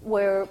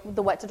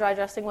the wet to dry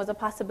dressing was a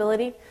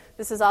possibility.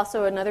 This is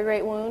also another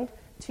great wound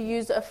to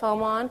use a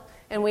foam on,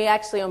 and we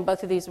actually on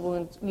both of these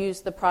wounds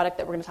used the product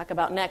that we're going to talk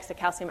about next, the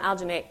calcium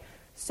alginate.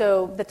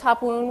 So the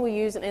top wound, we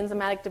use an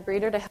enzymatic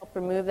debrider to help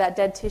remove that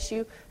dead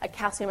tissue, a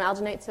calcium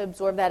alginate to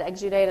absorb that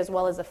exudate, as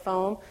well as a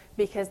foam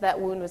because that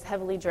wound was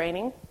heavily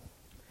draining.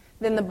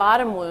 Then the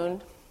bottom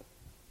wound,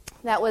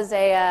 that was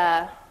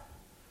a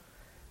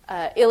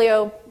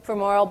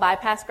iliofemoral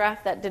bypass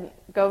graft that didn't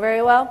go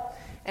very well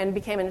and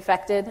became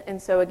infected,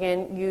 and so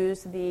again,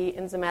 use the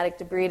enzymatic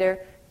debrider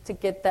to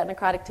get that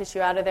necrotic tissue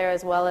out of there,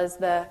 as well as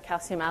the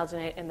calcium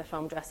alginate in the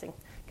foam dressing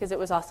because it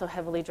was also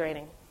heavily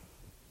draining.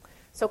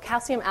 So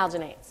calcium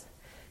alginates.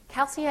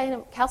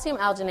 Calcium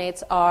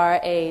alginates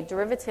are a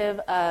derivative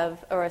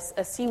of, or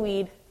a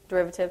seaweed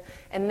derivative,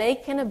 and they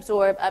can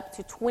absorb up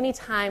to 20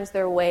 times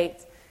their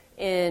weight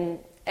in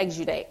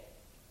exudate.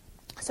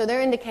 So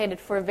they're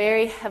indicated for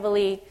very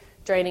heavily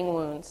draining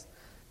wounds.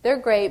 They're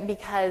great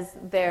because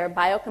they're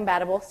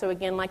biocompatible. So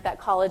again, like that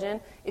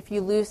collagen, if you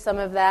lose some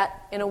of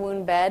that in a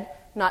wound bed,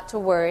 not to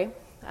worry.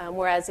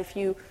 Whereas if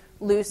you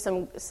lose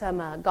some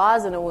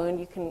gauze in a wound,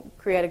 you can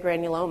create a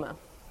granuloma.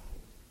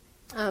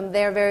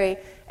 They're very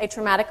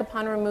atraumatic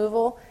upon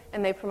removal,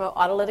 and they promote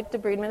autolytic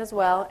debridement as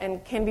well,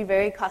 and can be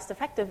very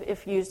cost-effective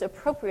if used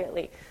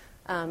appropriately.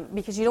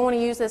 Because you don't want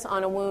to use this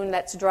on a wound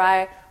that's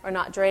dry or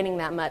not draining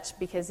that much,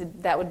 because it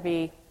would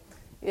be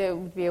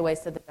a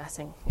waste of the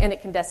dressing, and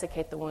it can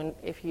desiccate the wound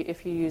if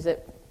you use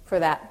it for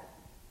that.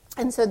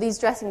 And so these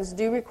dressings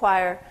do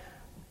require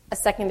a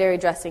secondary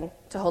dressing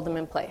to hold them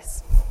in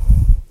place.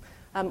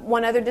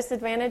 One other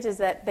disadvantage is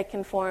that they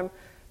form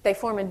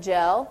a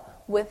gel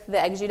with the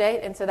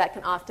exudate, and so that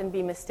can often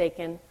be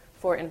mistaken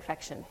for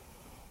infection.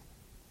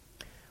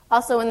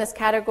 Also in this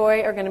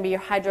category are going to be your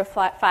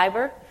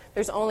hydrofiber.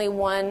 There's only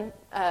one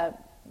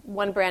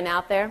brand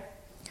out there,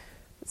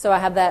 so I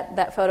have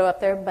that photo up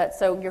there. But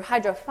so your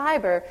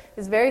hydrofiber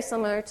is very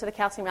similar to the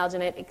calcium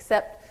alginate,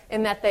 except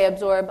in that they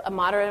absorb a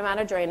moderate amount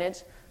of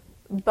drainage.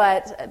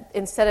 But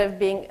instead of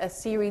being a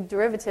seaweed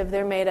derivative,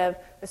 they're made of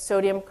a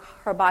sodium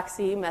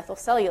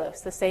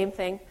carboxymethylcellulose, the same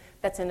thing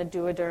that's in a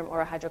duoderm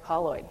or a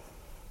hydrocolloid.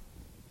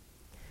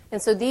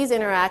 And so these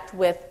interact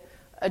with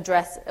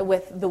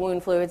the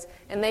wound fluids,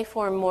 and they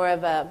form more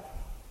of a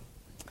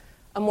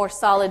more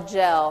solid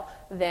gel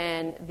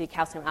than the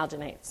calcium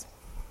alginates.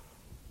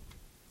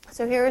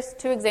 So here's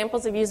two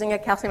examples of using a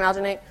calcium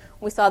alginate.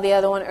 We saw the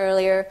other one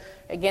earlier.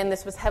 Again,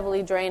 this was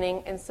heavily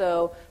draining, and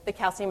so the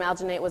calcium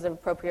alginate was an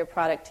appropriate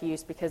product to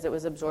use because it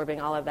was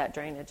absorbing all of that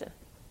drainage.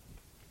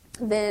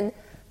 Then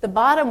the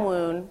bottom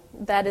wound,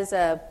 that is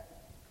a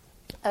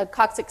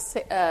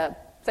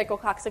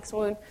sacrococcyx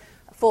wound,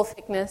 full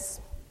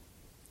thickness,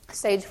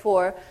 stage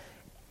 4,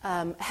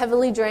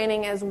 heavily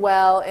draining as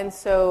well, and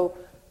so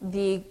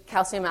the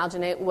calcium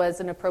alginate was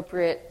an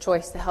appropriate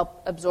choice to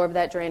help absorb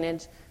that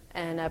drainage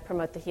and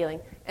promote the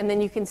healing. And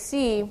then you can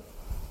see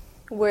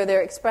where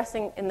they're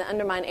expressing in the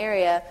undermine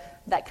area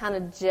that kind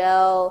of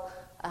gel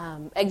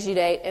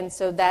exudate, and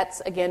so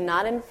that's, again,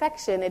 not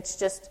infection, it's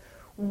just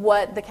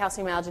what the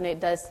calcium alginate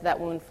does to that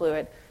wound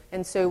fluid.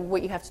 And so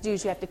what you have to do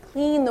is you have to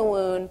clean the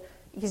wound,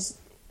 because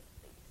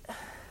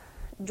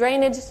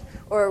drainage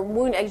or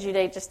wound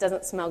exudate just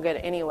doesn't smell good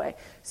anyway.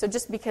 So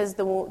just because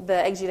the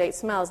exudate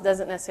smells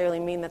doesn't necessarily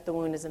mean that the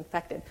wound is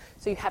infected.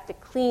 So you have to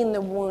clean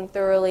the wound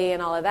thoroughly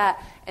and all of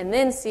that, and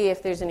then see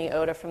if there's any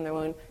odor from the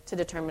wound to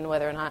determine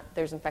whether or not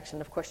there's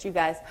infection. Of course, you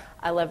guys,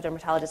 I love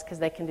dermatologists because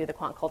they can do the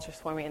quant cultures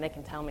for me and they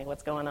can tell me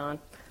what's going on.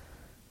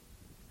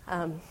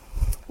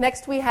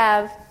 Next we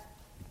have,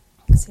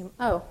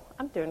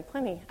 I'm doing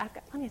plenty. I've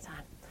got plenty of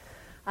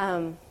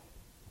time.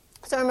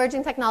 So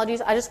emerging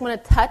technologies, I just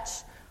want to touch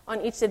on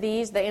each of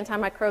these, the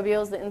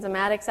antimicrobials, the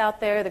enzymatics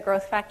out there, the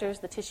growth factors,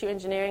 the tissue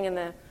engineering, and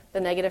the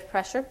negative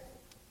pressure.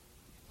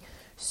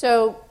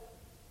 So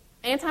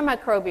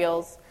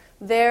antimicrobials,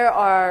 there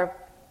are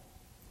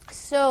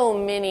so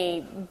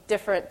many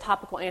different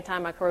topical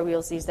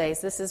antimicrobials these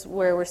days. This is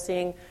where we're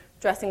seeing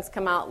dressings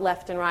come out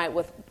left and right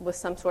with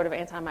some sort of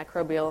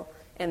antimicrobial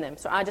in them.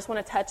 So I just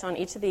want to touch on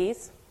each of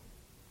these.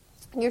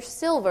 Your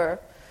silver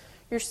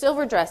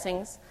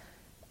dressings,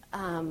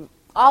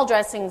 all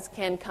dressings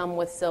can come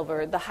with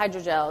silver. The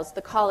hydrogels,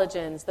 the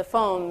collagens, the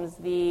foams,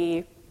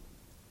 the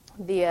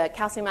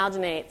calcium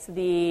alginates,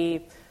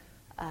 the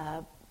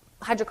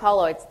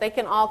hydrocolloids, they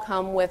can all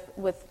come with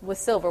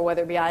silver,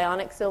 whether it be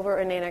ionic silver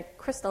or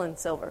nanocrystalline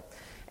silver.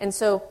 And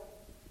so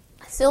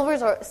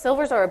silvers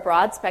are a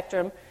broad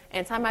spectrum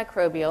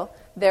antimicrobial.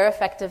 They're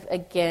effective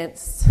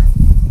against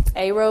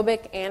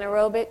aerobic,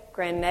 anaerobic,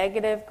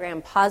 gram-negative,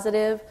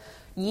 gram-positive,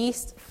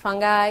 yeast,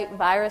 fungi,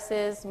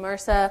 viruses,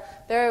 MRSA.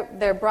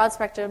 They're broad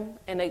spectrum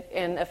and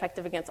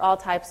effective against all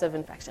types of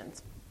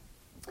infections.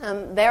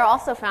 They're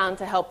also found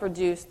to help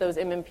reduce those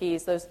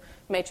MMPs, those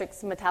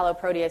matrix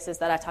metalloproteases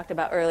that I talked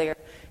about earlier,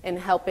 in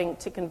helping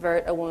to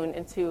convert a wound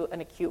into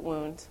an acute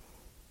wound.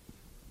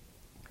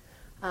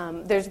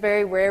 There's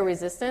very rare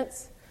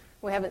resistance.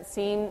 We haven't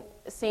seen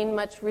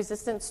much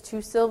resistance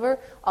to silver,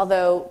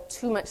 although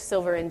too much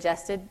silver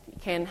ingested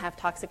can have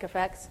toxic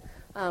effects.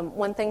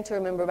 One thing to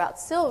remember about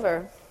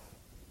silver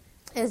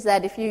is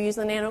that if you use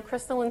the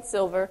nanocrystalline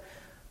silver,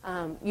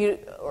 again,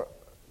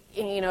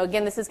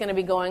 this is going to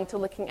be going to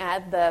looking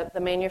at the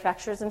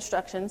manufacturer's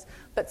instructions,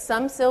 but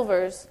some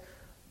silvers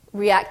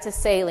react to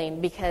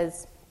saline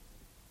because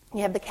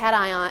you have the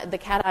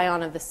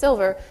cation of the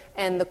silver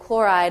and the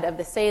chloride of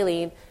the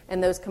saline,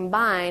 and those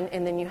combine,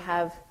 and then you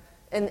have,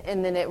 and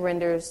then it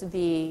renders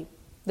the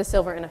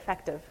silver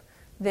ineffective.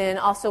 Then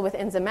also with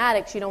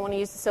enzymatics, you don't want to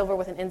use the silver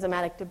with an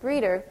enzymatic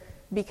debrider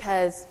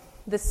because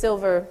the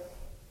silver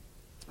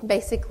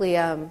basically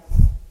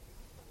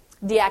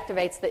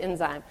deactivates the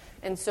enzyme.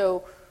 And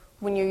so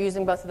when you're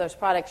using both of those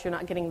products, you're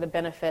not getting the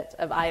benefit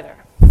of either.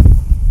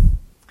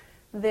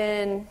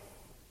 Then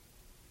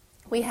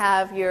we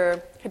have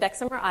your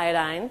cadexamer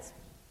iodines.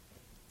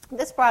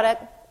 This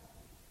product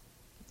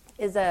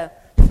is a,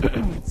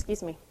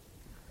 excuse me,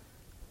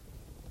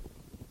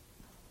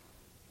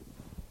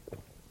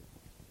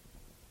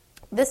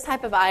 this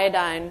type of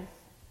iodine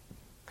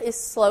is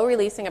slow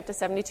releasing up to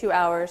 72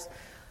 hours.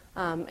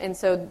 And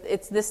so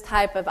it's this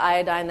type of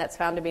iodine that's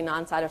found to be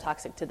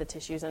non-cytotoxic to the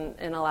tissues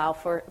and allow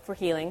for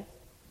healing.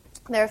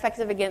 They're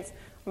effective against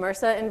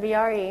MRSA and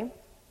VRE.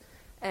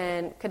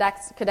 And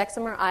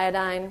Codexamer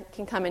iodine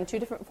can come in two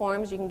different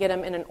forms. You can get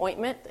them in an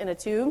ointment, in a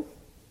tube,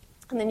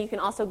 and then you can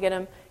also get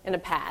them in a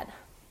pad.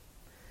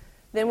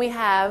 Then we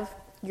have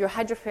your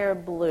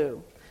Hydrophera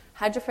Blue.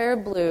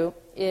 Hydrophera Blue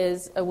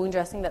is a wound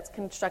dressing that's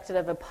constructed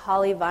of a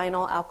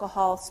polyvinyl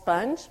alcohol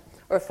sponge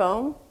or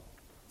foam,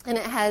 and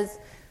it has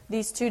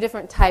these two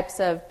different types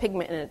of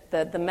pigment in it,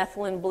 the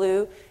methylene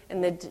blue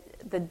and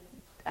the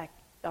I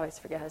always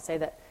forget how to say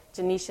that,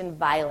 Genetian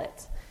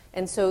violet.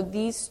 And so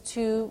these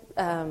two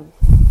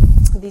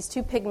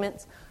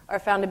pigments are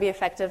found to be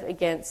effective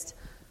against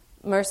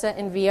MRSA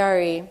and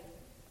VRE,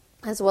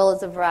 as well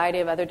as a variety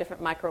of other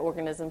different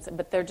microorganisms,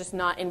 but they're just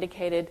not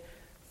indicated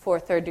for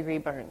third-degree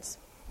burns.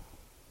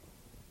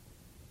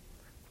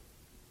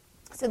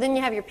 So then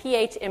you have your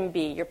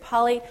PHMB, your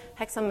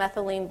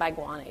polyhexamethylene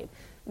biguanide.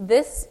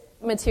 This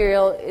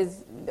material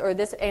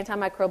this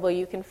antimicrobial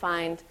you can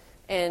find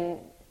in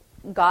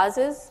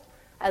gauzes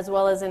as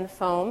well as in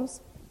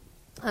foams,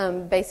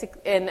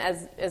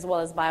 as well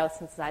as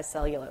biosynthesized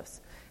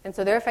cellulose. And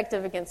so they're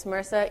effective against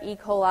MRSA, E.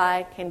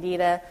 coli,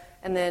 Candida,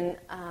 and then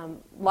a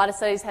lot of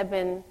studies have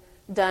been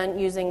done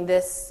using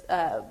this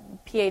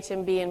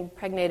PHMB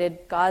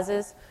impregnated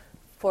gauzes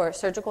for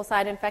surgical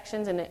site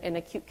infections in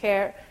acute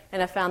care,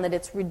 and have found that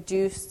it's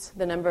reduced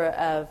the number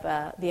of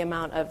the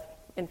amount of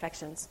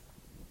infections.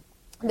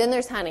 Then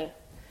there's honey.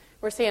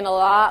 We're seeing a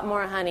lot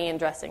more honey in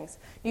dressings.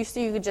 Used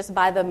to you could just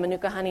buy the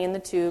Manuka honey in the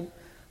tube,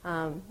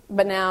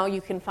 but now you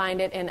can find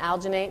it in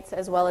alginates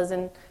as well as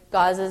in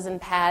gauzes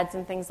and pads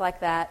and things like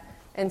that.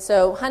 And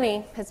so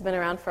honey has been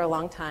around for a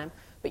long time,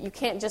 but you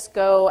can't just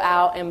go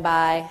out and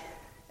buy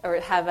or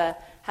have a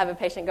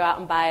patient go out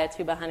and buy a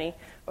tube of honey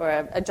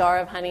or a jar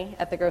of honey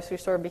at the grocery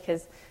store,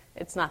 because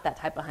it's not that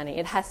type of honey.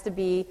 It has to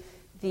be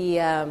the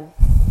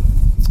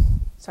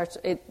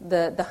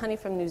honey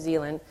from New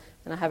Zealand,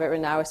 and I have it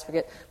written down, I always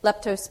forget,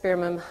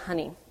 Leptospermum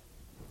honey.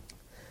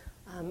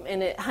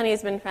 Honey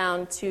has been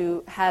found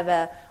to have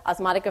an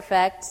osmotic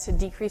effect to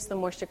decrease the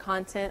moisture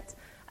content,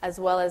 as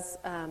well as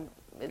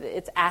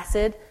it's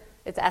acid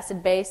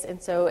base,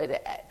 and so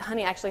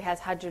honey actually has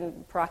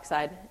hydrogen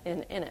peroxide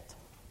in it.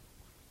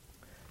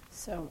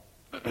 So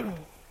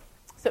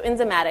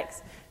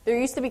enzymatics. There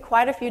used to be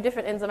quite a few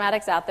different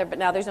enzymatics out there, but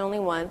now there's only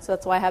one, so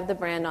that's why I have the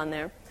brand on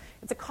there.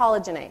 It's a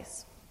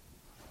collagenase.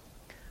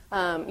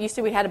 Used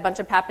to we had a bunch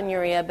of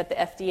papinuria, but the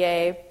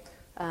FDA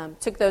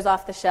took those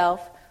off the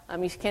shelf.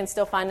 You can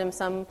still find them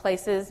some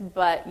places,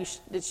 but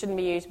it shouldn't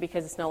be used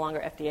because it's no longer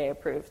FDA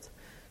approved.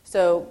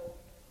 So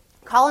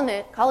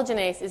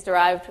collagenase is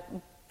derived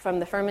from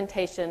the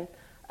fermentation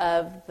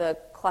of the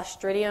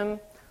Clostridium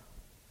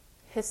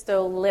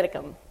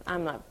histolyticum.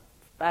 I'm not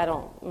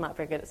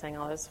very good at saying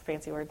all those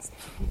fancy words.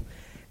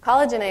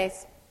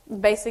 Collagenase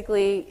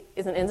basically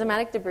is an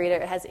enzymatic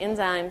debrider. It has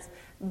enzymes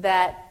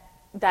that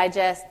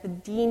digest the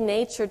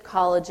denatured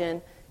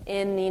collagen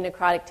in the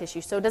necrotic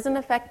tissue. So it doesn't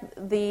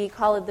affect the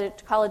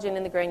collagen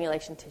in the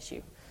granulation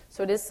tissue.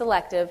 So it is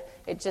selective.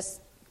 It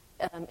just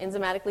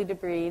enzymatically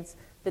debrides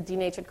the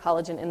denatured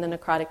collagen in the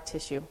necrotic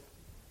tissue.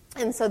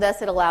 And so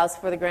thus it allows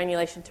for the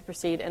granulation to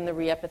proceed and the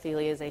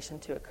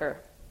reepithelialization to occur.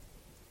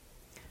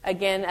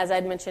 Again, as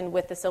I'd mentioned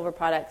with the silver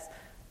products,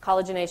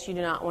 collagenase you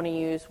do not want to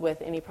use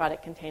with any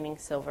product containing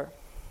silver.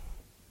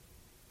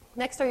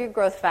 Next are your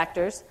growth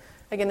factors.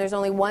 Again, there's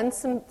only one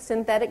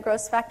synthetic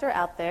growth factor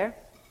out there,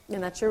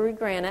 and that's your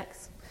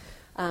Regranex.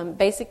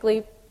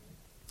 Basically,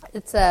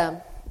 its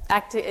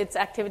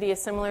activity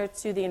is similar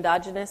to the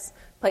endogenous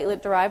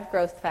platelet-derived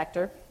growth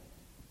factor.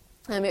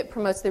 It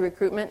promotes the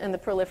recruitment and the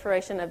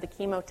proliferation of the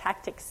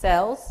chemotactic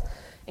cells,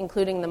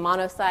 including the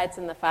monocytes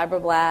and the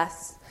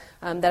fibroblasts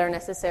that are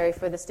necessary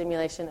for the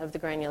stimulation of the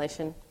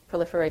granulation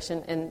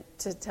proliferation and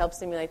to help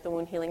stimulate the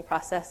wound healing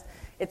process.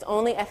 It's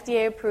only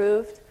FDA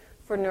approved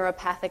for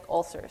neuropathic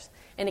ulcers,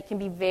 and it can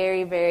be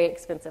very, very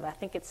expensive. I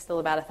think it's still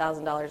about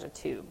 $1,000 a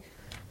tube.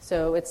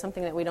 So it's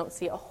something that we don't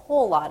see a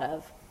whole lot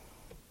of.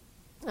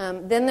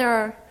 Then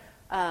there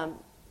are,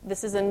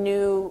 this is a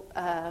new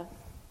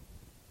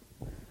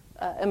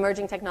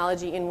emerging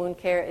technology in wound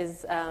care,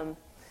 is the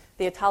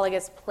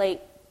autologous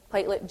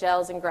platelet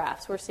gels and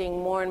grafts. We're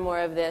seeing more and more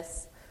of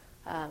this.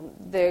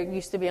 There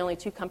used to be only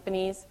 2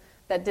 companies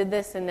that did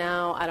this, and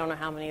now I don't know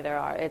how many there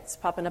are. It's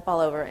popping up all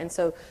over. And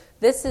so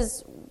this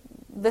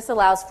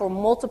allows for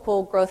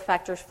multiple growth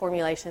factors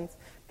formulations.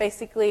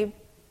 Basically,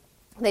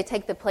 they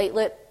take the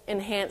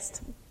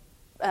platelet-enhanced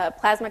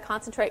plasma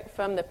concentrate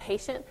from the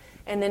patient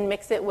and then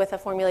mix it with a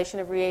formulation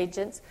of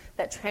reagents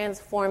that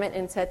transform it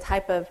into a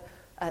type of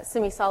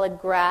semi-solid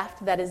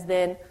graft that is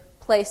then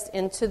placed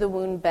into the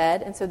wound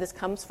bed. And so this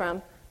comes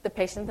from the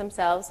patient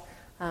themselves.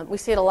 We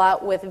see it a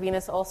lot with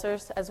venous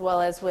ulcers as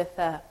well as with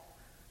a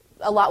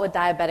lot with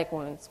diabetic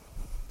wounds.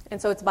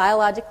 And so it's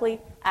biologically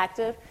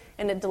active,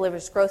 and it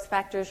delivers growth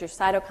factors, your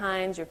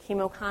cytokines, your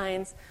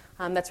chemokines,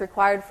 that's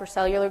required for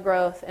cellular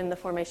growth and the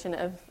formation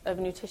of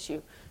new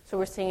tissue. So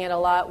we're seeing it a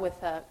lot with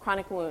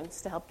chronic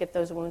wounds to help get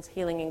those wounds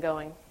healing and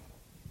going.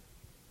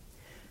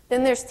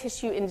 Then there's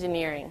tissue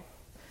engineering.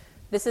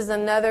 This is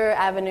another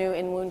avenue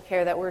in wound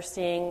care that we're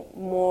seeing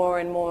more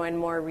and more and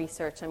more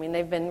research. I mean,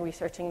 they've been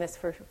researching this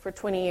for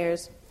 20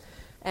 years.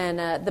 And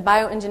the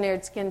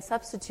bioengineered skin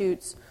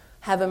substitutes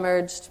have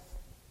emerged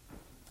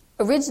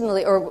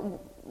originally,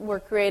 or were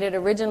created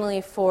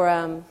originally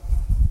for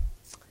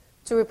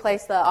to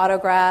replace the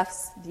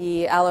autografts,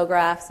 the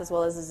allografts, as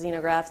well as the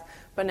xenografts.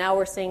 But now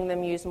we're seeing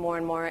them used more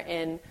and more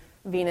in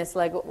venous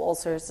leg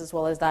ulcers as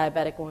well as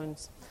diabetic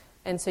wounds.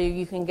 And so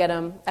you can get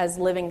them as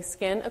living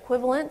skin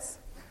equivalents,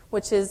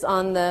 which is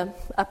on the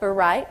upper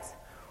right,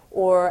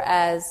 or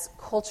as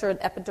cultured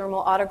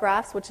epidermal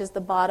autografts, which is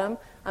the bottom.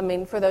 I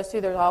mean, for those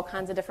two, there's all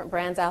kinds of different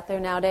brands out there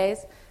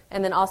nowadays.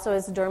 And then also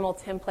as dermal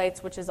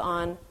templates, which is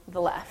on the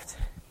left.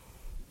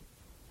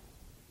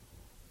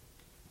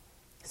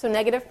 So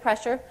negative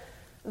pressure.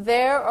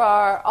 There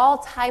are all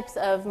types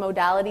of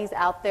modalities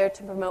out there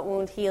to promote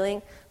wound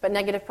healing, but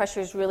negative pressure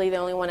is really the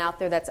only one out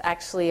there that's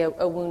actually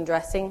a wound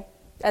dressing.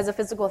 As a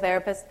physical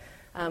therapist,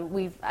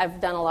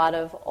 I've done a lot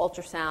of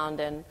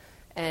ultrasound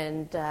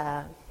and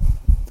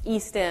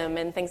e-stim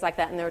and things like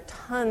that, and there are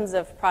tons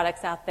of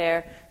products out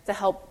there to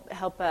help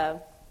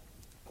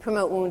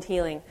promote wound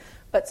healing.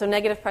 But so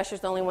negative pressure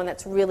is the only one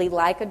that's really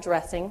like a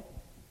dressing.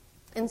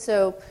 And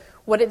so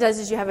what it does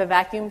is you have a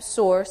vacuum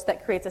source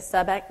that creates a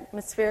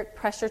subatmospheric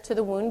pressure to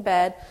the wound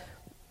bed,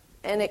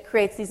 and it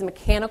creates these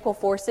mechanical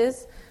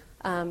forces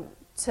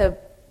to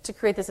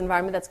create this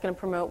environment that's going to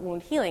promote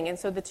wound healing. And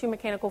so the two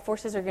mechanical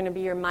forces are going to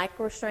be your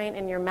microstrain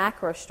and your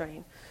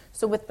macrostrain.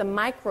 So with the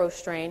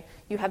microstrain,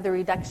 you have the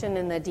reduction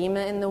in the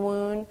edema in the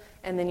wound,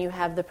 and then you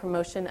have the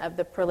promotion of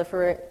the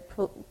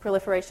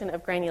proliferation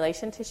of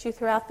granulation tissue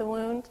throughout the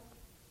wound.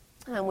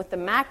 With the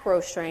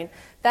macrostrain,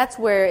 that's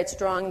where it's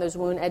drawing those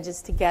wound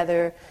edges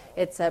together.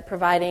 It's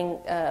providing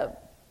what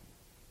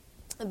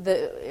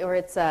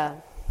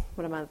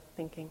am I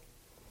thinking?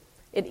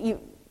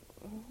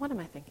 What am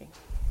I thinking?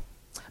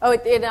 Oh,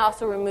 it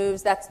also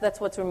removes, that's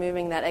what's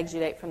removing that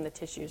exudate from the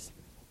tissues.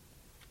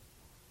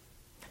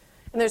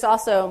 And there's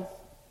also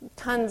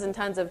tons and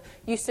tons of,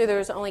 used to there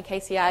was only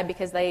KCI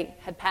because they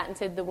had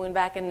patented the wound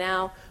vac, and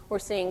now we're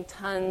seeing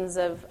tons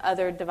of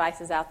other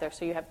devices out there.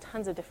 So you have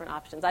tons of different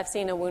options. I've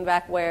seen a wound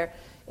vac where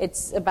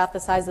it's about the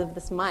size of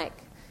this mic,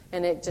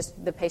 and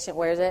the patient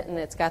wears it, and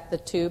it's got the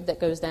tube that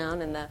goes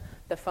down and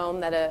the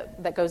foam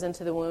that goes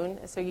into the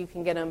wound. So you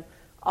can get them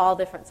all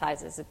different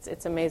sizes.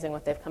 It's amazing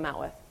what they've come out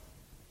with.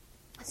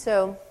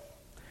 So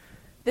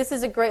this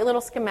is a great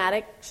little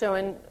schematic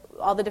showing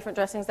all the different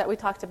dressings that we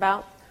talked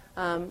about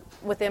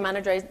with the amount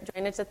of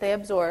drainage that they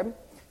absorb.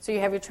 So you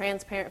have your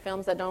transparent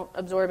films that don't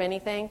absorb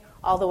anything,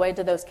 all the way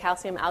to those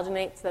calcium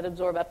alginates that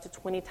absorb up to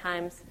 20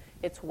 times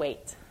its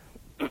weight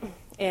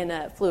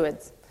in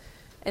fluids.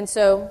 And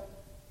so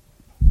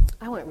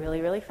I went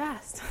really, really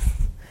fast.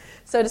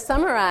 So to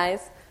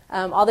summarize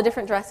all the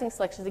different dressing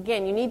selections,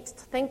 again, you need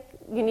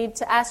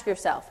to ask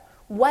yourself,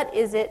 what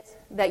is it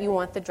that you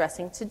want the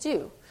dressing to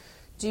do?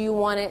 Do you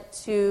want it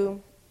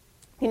to,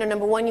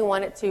 number one, you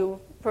want it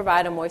to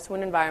provide a moist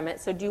wound environment.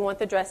 So do you want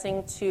the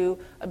dressing to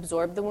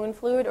absorb the wound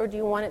fluid, or do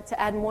you want it to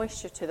add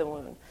moisture to the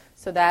wound?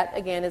 So that,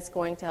 again, is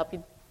going to help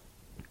you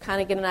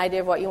kind of get an idea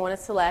of what you want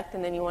to select,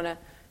 and then you want to,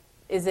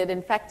 is it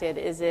infected?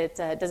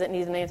 Does it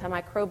need an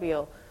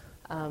antimicrobial?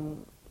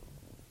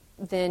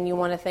 Then you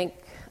want to think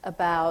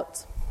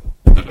about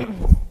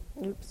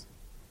the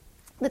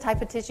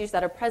type of tissues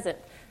that are present.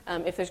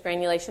 If there's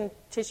granulation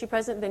tissue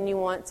present, then you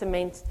want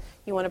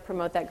to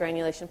promote that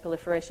granulation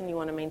proliferation. You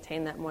want to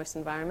maintain that moist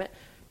environment.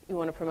 You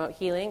want to promote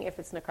healing. If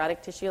it's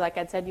necrotic tissue, like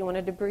I said, you want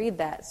to debride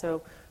that.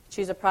 So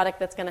choose a product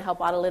that's going to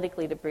help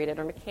autolytically debride it,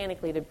 or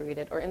mechanically debride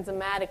it, or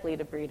enzymatically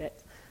debride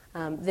it.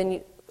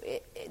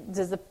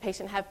 Does the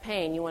patient have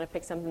pain? You want to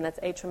pick something that's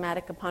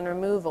atraumatic upon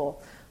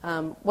removal.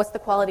 What's the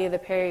quality of the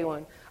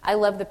peri-wound? I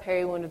love the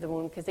peri-wound of the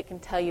wound because it can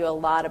tell you a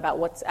lot about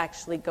what's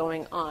actually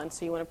going on.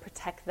 So you want to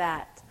protect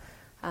that.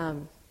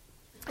 And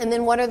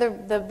then what are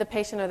the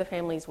patient or the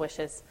family's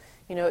wishes?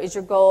 Is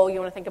your goal, you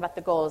want to think about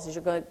the goals. Is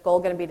your goal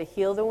going to be to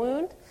heal the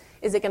wound?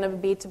 Is it going to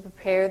be to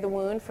prepare the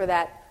wound for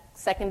that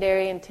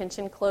secondary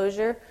intention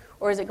closure?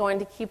 Or is it going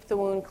to keep the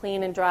wound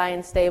clean and dry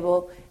and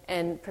stable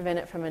and prevent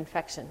it from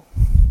infection?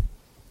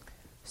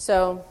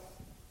 So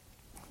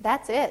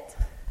that's it.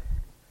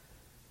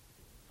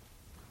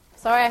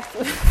 Sorry,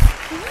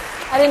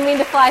 I didn't mean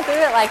to fly through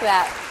it like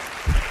that.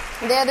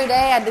 The other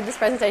day I did this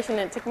presentation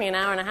and it took me an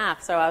hour and a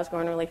half, so I was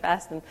going really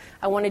fast, and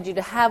I wanted you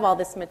to have all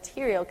this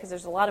material because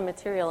there's a lot of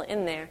material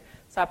in there,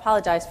 so I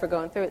apologize for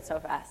going through it so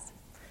fast.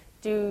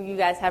 Do you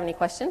guys have any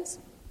questions?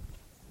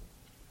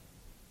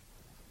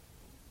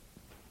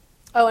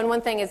 Oh, and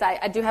one thing is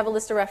I do have a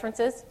list of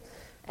references,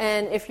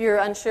 and if you're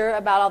unsure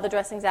about all the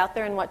dressings out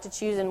there and what to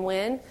choose and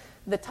when,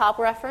 the top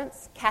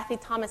reference, Kathy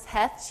Thomas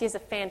Heth, she has a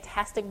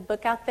fantastic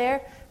book out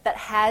there that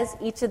has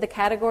each of the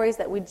categories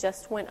that we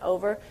just went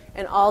over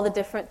and all the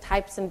different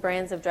types and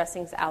brands of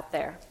dressings out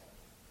there.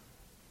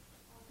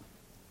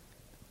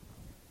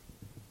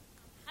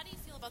 How do you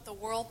feel about the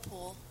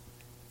whirlpool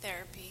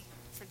therapy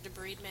for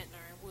debridement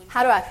or wound.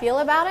 How do I feel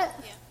about it?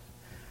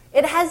 Yeah.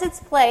 It has its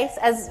place.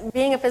 As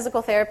being a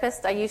physical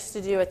therapist, I used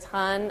to do a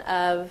ton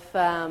of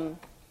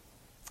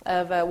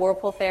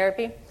whirlpool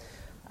therapy.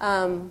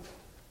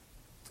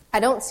 I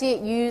don't see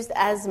it used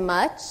as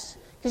much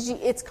because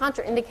it's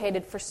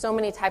contraindicated for so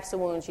many types of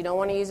wounds. You don't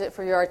want to use it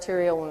for your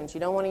arterial wounds. You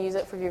don't want to use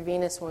it for your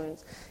venous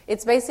wounds.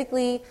 It's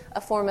basically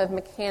a form of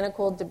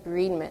mechanical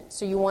debridement.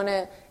 So you want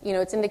to,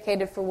 it's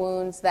indicated for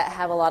wounds that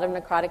have a lot of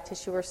necrotic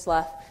tissue or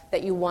slough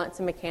that you want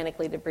to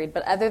mechanically debride.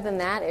 But other than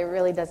that, it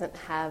really doesn't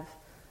have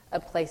a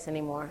place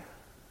anymore.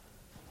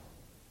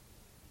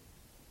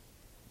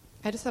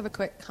 I just have a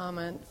quick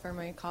comment for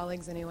my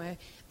colleagues anyway.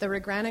 The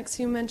Regranics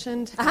you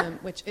mentioned,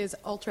 which is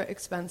ultra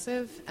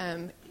expensive,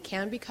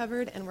 can be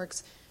covered and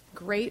works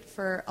great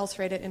for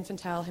ulcerated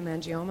infantile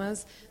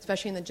hemangiomas,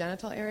 especially in the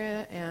genital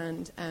area.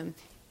 And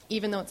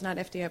even though it's not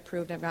FDA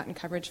approved, I've gotten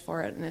coverage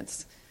for it, and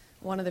it's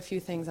one of the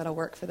few things that'll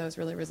work for those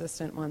really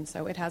resistant ones.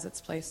 So it has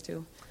its place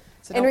too.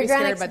 So don't be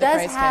scared by the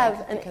price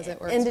tag because it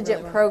works indigent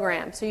really well.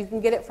 program, so you can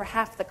get it for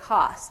half the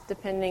cost,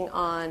 depending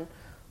on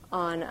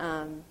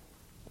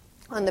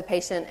the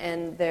patient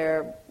and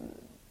their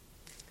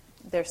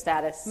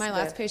status. My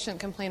last patient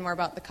complained more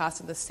about the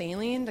cost of the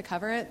saline to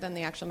cover it than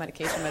the actual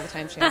medication by the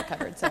time she had it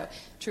covered. So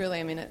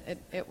truly, I mean,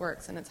 it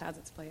works and it has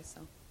its place.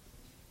 So.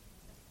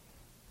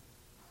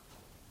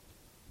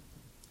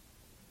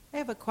 I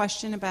have a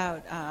question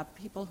about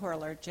people who are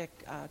allergic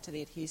to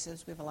the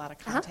adhesives. We have a lot of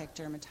contact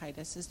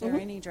dermatitis. Is there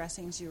any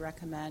dressings you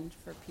recommend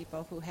for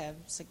people who have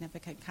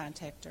significant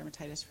contact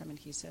dermatitis from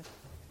adhesive?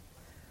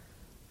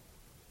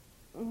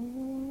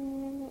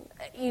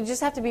 You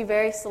just have to be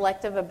very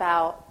selective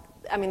about,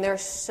 there are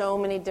so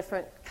many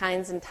different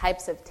kinds and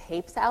types of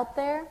tapes out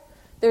there.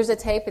 There's a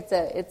tape, it's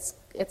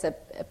a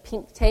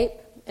pink tape,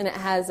 and it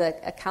has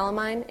a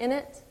calamine in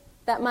it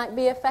that might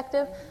be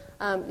effective.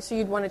 So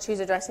you'd want to choose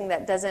a dressing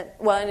that doesn't,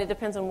 and it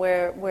depends on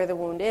where the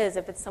wound is.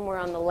 If it's somewhere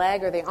on the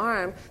leg or the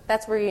arm,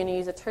 that's where you're going to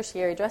use a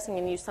tertiary dressing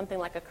and use something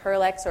like a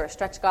Curlex or a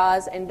stretch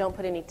gauze and don't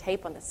put any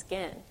tape on the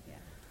skin.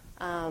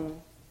 Yeah.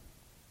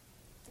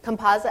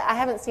 Composite, I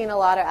haven't seen a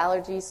lot of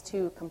allergies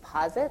to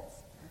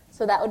composites,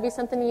 so that would be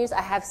something to use.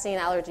 I have seen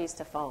allergies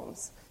to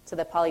foams, to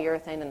the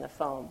polyurethane and the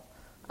foam.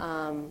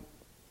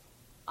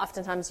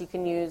 Oftentimes you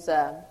can use you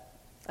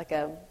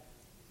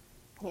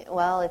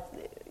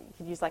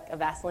could use like a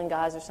Vaseline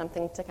gauze or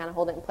something to kind of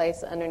hold it in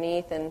place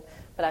underneath,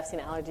 but I've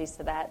seen allergies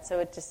to that. So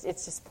it's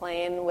just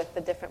playing with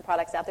the different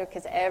products out there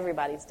because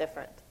everybody's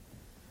different.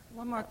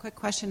 One more quick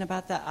question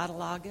about the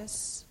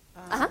autologous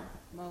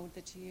mode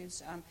that you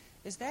use.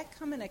 Does that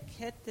come in a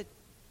kit that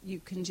you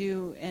can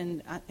do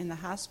in the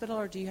hospital,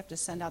 or do you have to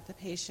send out the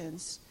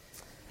patient's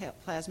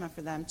plasma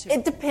for them to?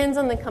 It depends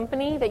on the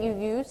company that you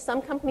use.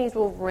 Some companies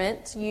will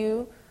rent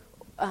you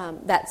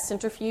that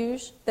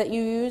centrifuge that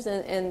you use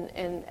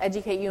and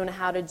educate you on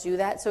how to do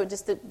that. So it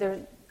just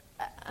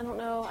I don't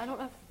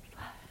know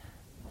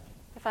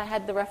if I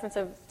had the reference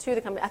to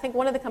the company. I think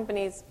one of the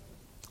companies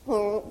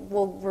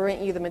will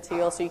rent you the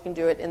material so you can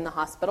do it in the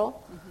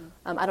hospital.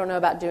 I don't know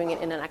about doing it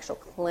in an actual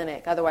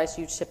clinic. Otherwise,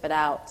 you'd ship it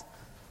out.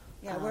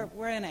 Yeah,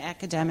 we're in an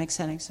academic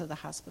setting, so the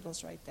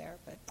hospital's right there.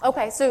 But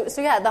okay, so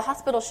yeah, the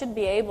hospital should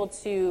be able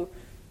to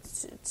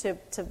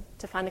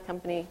find a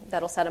company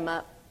that'll set them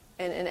up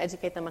and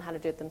educate them on how to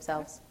do it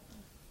themselves.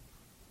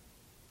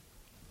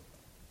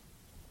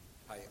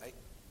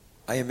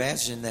 I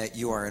imagine that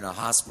you are in a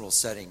hospital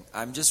setting.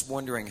 I'm just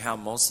wondering how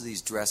most of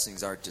these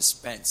dressings are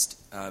dispensed.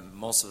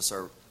 Most of us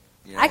are,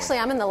 Actually,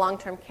 I'm in the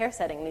long-term care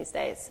setting these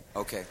days.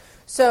 Okay.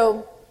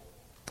 So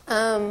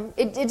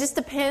it just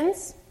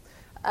depends.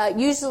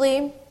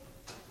 Usually,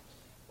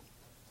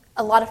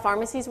 a lot of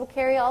pharmacies will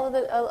carry a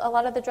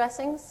lot of the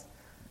dressings.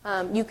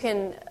 You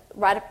can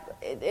write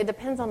it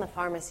depends on the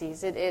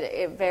pharmacies.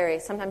 It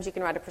varies. Sometimes you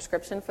can write a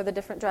prescription for the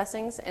different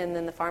dressings, and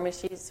then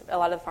a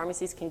lot of the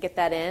pharmacies can get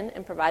that in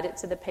and provide it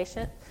to the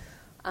patient.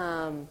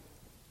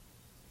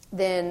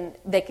 Then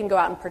they can go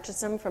out and purchase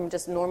them from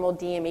just normal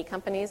DME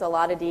companies. A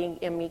lot of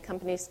DME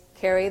companies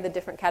carry the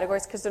different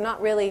categories because they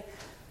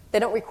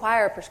don't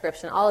require a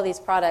prescription. All of these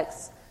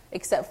products,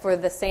 except for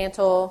the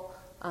Santal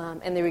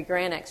and the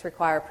Regranics,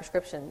 require a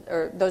prescription.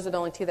 Or those are the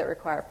only two that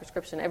require a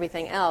prescription.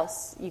 Everything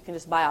else you can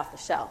just buy off the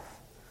shelf.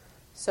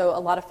 So a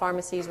lot of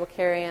pharmacies will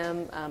carry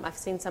them. I've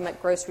seen some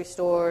at grocery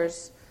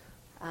stores.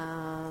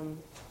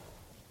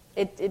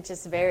 It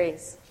just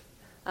varies.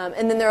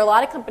 And then there are a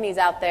lot of companies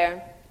out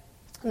there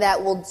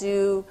that will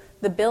do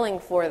the billing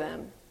for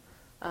them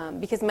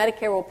because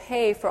Medicare will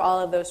pay for all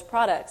of those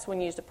products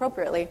when used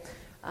appropriately.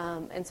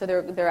 And so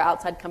there are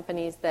outside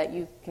companies that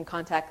you can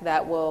contact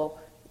that will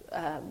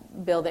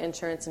bill the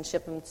insurance and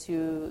ship them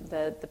to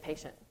the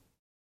patient.